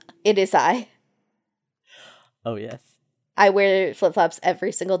 It is I. Oh, yes. I wear flip-flops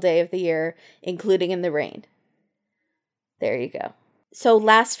every single day of the year, including in the rain. There you go. So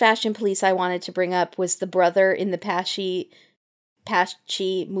last fashion police I wanted to bring up was the brother in the patchy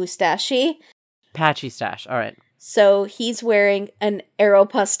mustache. Patchy stash. All right. So he's wearing an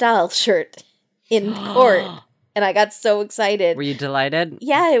Aeropostale shirt in court. And I got so excited. Were you delighted?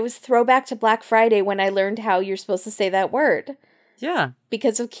 Yeah, it was throwback to Black Friday when I learned how you're supposed to say that word. Yeah.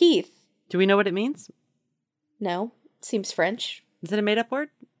 Because of Keith. Do we know what it means? No, seems French. Is it a made-up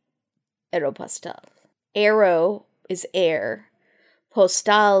word? Aeropostale. Aero is air.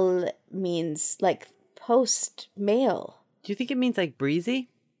 Postal means like post mail. Do you think it means like breezy?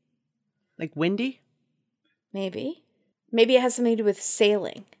 Like windy? Maybe. Maybe it has something to do with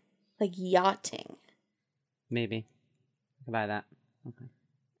sailing, like yachting. Maybe. I can buy that. Okay.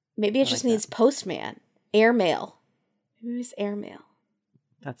 Maybe it I just like means postman, airmail. Maybe it was airmail.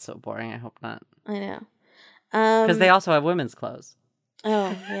 That's so boring. I hope not. I know. Because they also have women's clothes.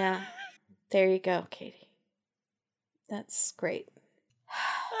 Oh, yeah. There you go, Katie. That's great.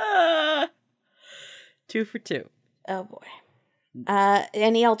 2 for 2. Oh, boy.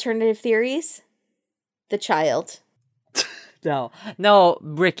 Any alternative theories? The child. No,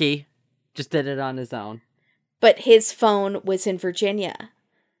 Ricky just did it on his own. But his phone was in Virginia.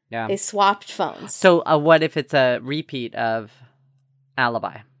 Yeah. They swapped phones. So what if it's a repeat of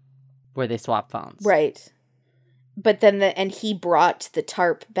Alibi, where they swap phones? Right. But then and he brought the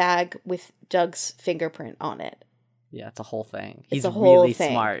tarp bag with Doug's fingerprint on it. Yeah, it's a whole thing. It's He's a whole really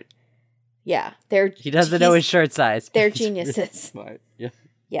thing. smart. Yeah, He doesn't know his shirt size. They're He's really geniuses. smart. Yeah.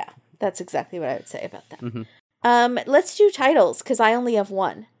 Yeah, that's exactly what I would say about that. Mm-hmm. Let's do titles because I only have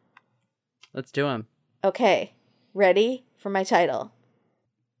one. Let's do them. Okay, ready for my title?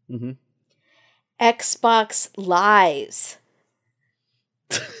 Mm-hmm. Xbox Lies.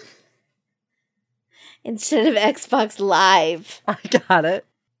 Instead of Xbox Live. I got it.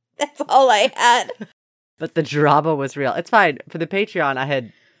 That's all I had. But the drama was real. It's fine. For the Patreon, I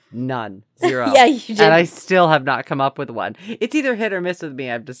had none. 0. Yeah, you did. And I still have not come up with one. It's either hit or miss with me.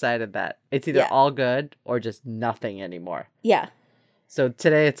 I've decided that. It's either Yeah. all good or just nothing anymore. Yeah. So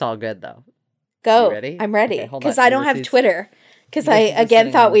today it's all good, though. Go. You ready? I'm ready. Okay, hold Because on. I don't have Ulysses- Twitter. Because I, Ulysses is again,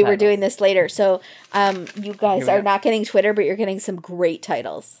 sitting thought on we the were doing titles. this later. So you guys Here we are go. not getting Twitter, but you're getting some great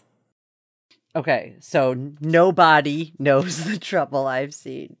titles. Okay, so nobody knows the trouble I've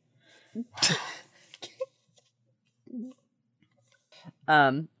seen.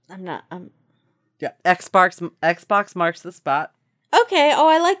 I'm not. Yeah. Xbox marks the spot. Okay. Oh,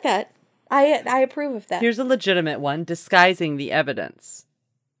 I like that. I approve of that. Here's a legitimate one, disguising the evidence.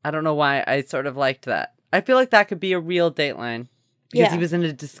 I don't know why I sort of liked that. I feel like that could be a real Dateline because Yeah. he was in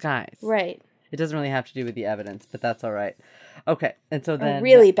a disguise. Right. It doesn't really have to do with the evidence, but that's all right. Okay, and so then A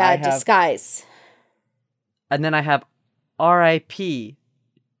really bad I have, disguise. and then I have R.I.P.G.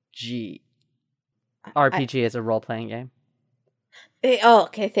 RPG is a role playing game, Oh,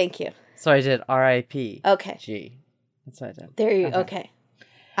 okay. Thank you. so I did R.I.P.G. Okay. That's what I did. There you. Okay. Okay.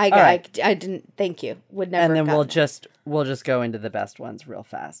 I right. I didn't. Thank you. Would never. And then have we'll gotten just go into the best ones real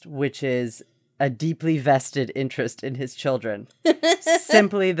fast, which is a deeply vested interest in his children.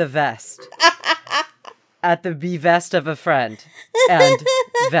 Simply the vest. At the behest of a friend. And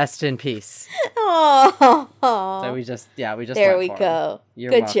vest in peace. it. Oh. So we just there went we for 'em. go.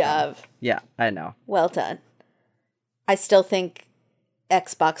 You're Good welcome. job. Yeah, I know. Well done. I still think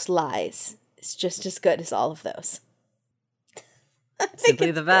Xbox Lies is just as good as all of those.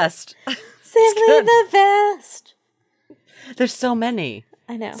 Simply the vest. Simply good. the best. There's so many.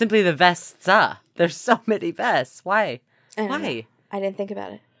 I know. Simply the vests. There's so many vests. Why? I don't know. Why? I didn't think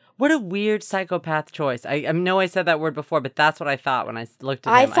about it. What a weird psychopath choice. I know I said that word before, but that's what I thought when I looked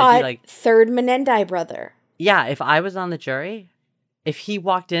at I him. I'd thought be like, third Menendai brother. yeah, if I was on the jury, if he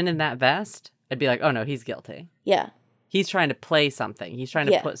walked in that vest, I'd be like, oh no, he's guilty. Yeah. He's trying to play something. He's trying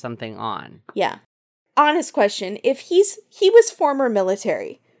to Yeah. put something on. Yeah. Honest question. If he was former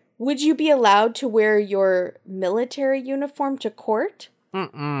military, would you be allowed to wear your military uniform to court?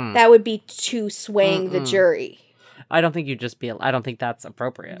 Mm-mm. That would be to swaying the jury. I don't think you'd just be, I don't think that's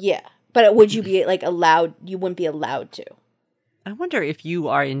appropriate. Yeah. But would you be allowed? You wouldn't be allowed to. I wonder if you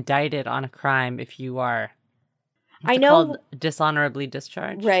are indicted on a crime, if you are, I know. called dishonorably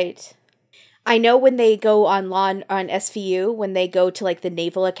discharged. Right. I know when they go on SVU, when they go to the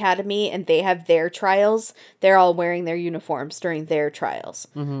Naval Academy and they have their trials, they're all wearing their uniforms during their trials.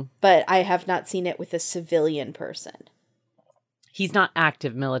 Mm-hmm. But I have not seen it with a civilian person. He's not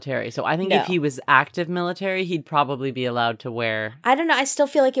active military, so I think No. if he was active military, he'd probably be allowed to wear. I don't know. I still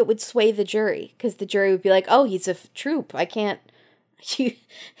feel like it would sway the jury because the jury would be like, "Oh, he's a troop. I can't." I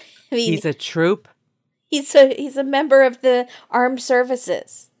mean, He's a troop. he's a member of the armed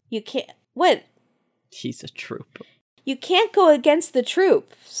services. You can't. What? He's a troop. You can't go against the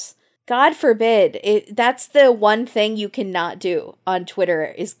troops. God forbid. That's the one thing you cannot do on Twitter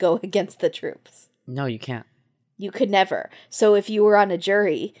is go against the troops. No, you can't. You could never. So if you were on a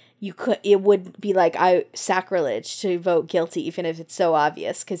jury, it would be sacrilege to vote guilty, even if it's so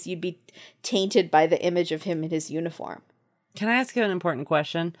obvious, because you'd be tainted by the image of him in his uniform. Can I ask you an important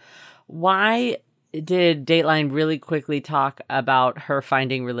question? Why did Dateline really quickly talk about her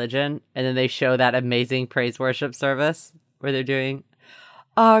finding religion, and then they show that amazing praise worship service where they're doing,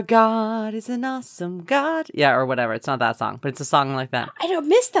 "Our God is an awesome God"? Yeah, or whatever. It's not that song, but it's a song like that. I don't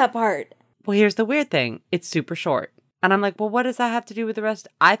miss that part. Well, here's the weird thing. It's super short. And I'm like, well, what does that have to do with the rest?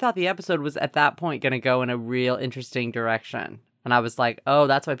 I thought the episode was at that point going to go in a real interesting direction. And I was like, oh,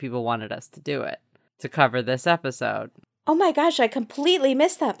 that's why people wanted us to do it, to cover this episode. Oh my gosh, I completely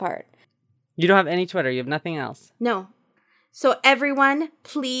missed that part. You don't have any Twitter. You have nothing else. No. So everyone,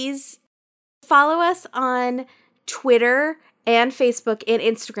 please follow us on Twitter and Facebook and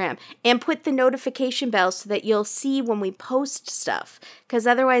Instagram, and put the notification bell so that you'll see when we post stuff, because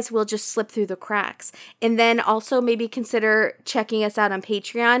otherwise we'll just slip through the cracks. And then also maybe consider checking us out on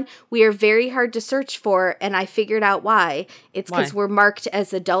Patreon. We are very hard to search for, and I figured out why. It's because we're marked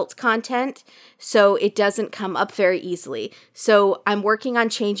as adult content, so it doesn't come up very easily. So I'm working on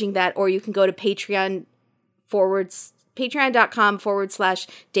changing that, or you can go to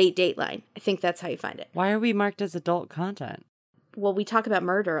patreon.com/date-dateline. I think that's how you find it. Why are we marked as adult content? Well, we talk about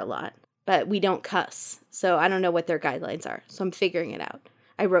murder a lot, but we don't cuss. So I don't know what their guidelines are. So I'm figuring it out.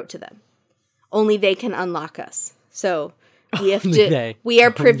 I wrote to them. Only they can unlock us. So we have to. We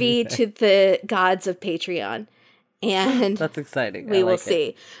are privy to the gods of Patreon, and that's exciting. We will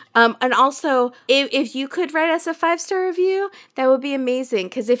see. And also, if you could write us a 5-star review, that would be amazing.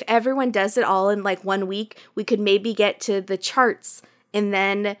 Because if everyone does it all in like 1 week, we could maybe get to the charts, and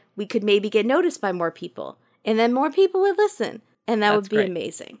then we could maybe get noticed by more people, and then more people would listen. And that would be great.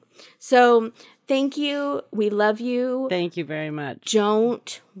 Amazing. So thank you. We love you. Thank you very much.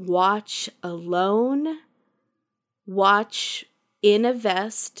 Don't watch alone. Watch in a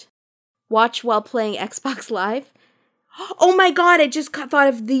vest. Watch while playing Xbox Live. Oh my God, I just thought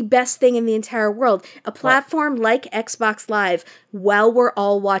of the best thing in the entire world. A platform like Xbox Live while we're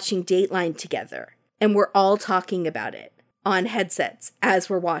all watching Dateline together. And we're all talking about it on headsets as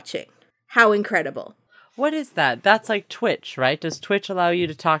we're watching. How incredible. What is that? That's like Twitch, right? Does Twitch allow you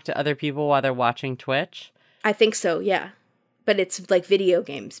to talk to other people while they're watching Twitch? I think so, yeah. But it's like video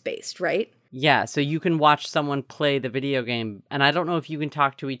games based, right? Yeah, so you can watch someone play the video game. And I don't know if you can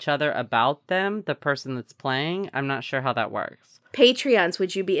talk to each other about them, the person that's playing. I'm not sure how that works. Patreons,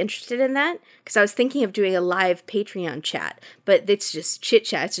 would you be interested in that? Because I was thinking of doing a live Patreon chat, but it's just chit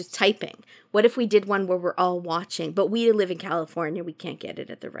chat, it's just typing. What if we did one where we're all watching? But we live in California, we can't get it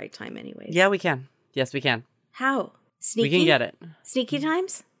at the right time anyways. Yeah, we can. Yes, we can. How? Sneaky? We can get it. Sneaky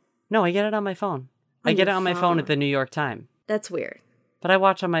times? No, I get it on my phone. I get it on my phone at the New York Times. That's weird. But I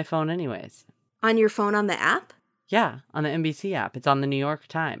watch on my phone anyways. On your phone on the app? Yeah, on the NBC app. It's on the New York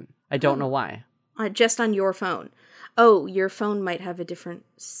Times. I don't know why. Just on your phone. Oh, your phone might have a different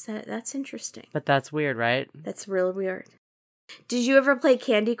set. That's interesting. But that's weird, right? That's real weird. Did you ever play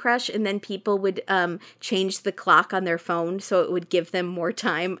Candy Crush and then people would change the clock on their phone so it would give them more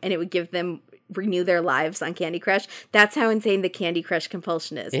time and it would give them renew their lives on Candy Crush? That's how insane the Candy Crush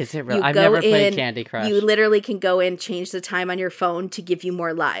compulsion is. Is it really? I've never played Candy Crush. You literally can go in, change the time on your phone to give you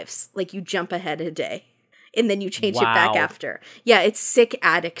more lives. Like you jump ahead a day and then you change it back after. Yeah, it's sick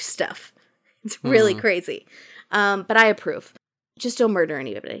addict stuff. It's really crazy. But I approve. Just don't murder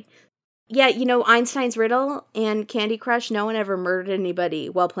anybody. Yeah, you know, Einstein's Riddle and Candy Crush, no one ever murdered anybody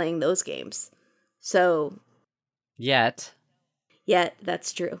while playing those games. So. Yet,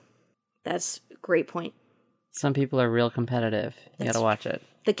 that's true. That's a great point. Some people are real competitive. You gotta watch it.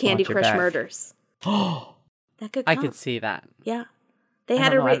 The Candy Crush murders. Oh, that could I could see that. Yeah. They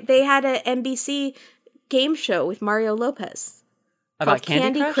had a NBC game show with Mario Lopez. About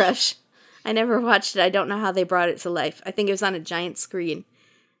Candy Crush? I never watched it. I don't know how they brought it to life. I think it was on a giant screen.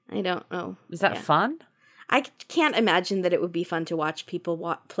 I don't know. Is that fun? I can't imagine that it would be fun to watch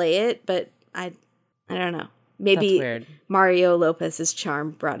people play it, but I don't know. Maybe Mario Lopez's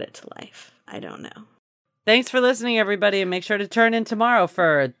charm brought it to life. I don't know. Thanks for listening, everybody, and make sure to turn in tomorrow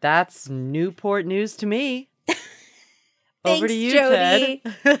for That's Newport News to Me. Over to you, Jody.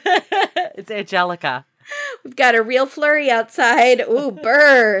 Ted. It's Angelica. We've got a real flurry outside. Ooh,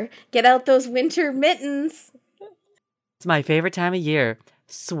 brr. Get out those winter mittens. It's my favorite time of year.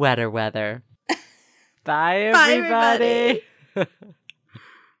 Sweater weather. Bye, everybody.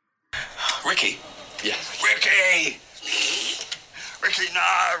 Ricky. Yeah. Ricky! Ricky,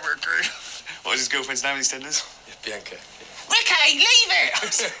 nah, Ricky. What was his girlfriend's name in EastEnders? Yeah, Bianca. Ricky, leave it!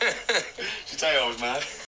 She tell you I was mad.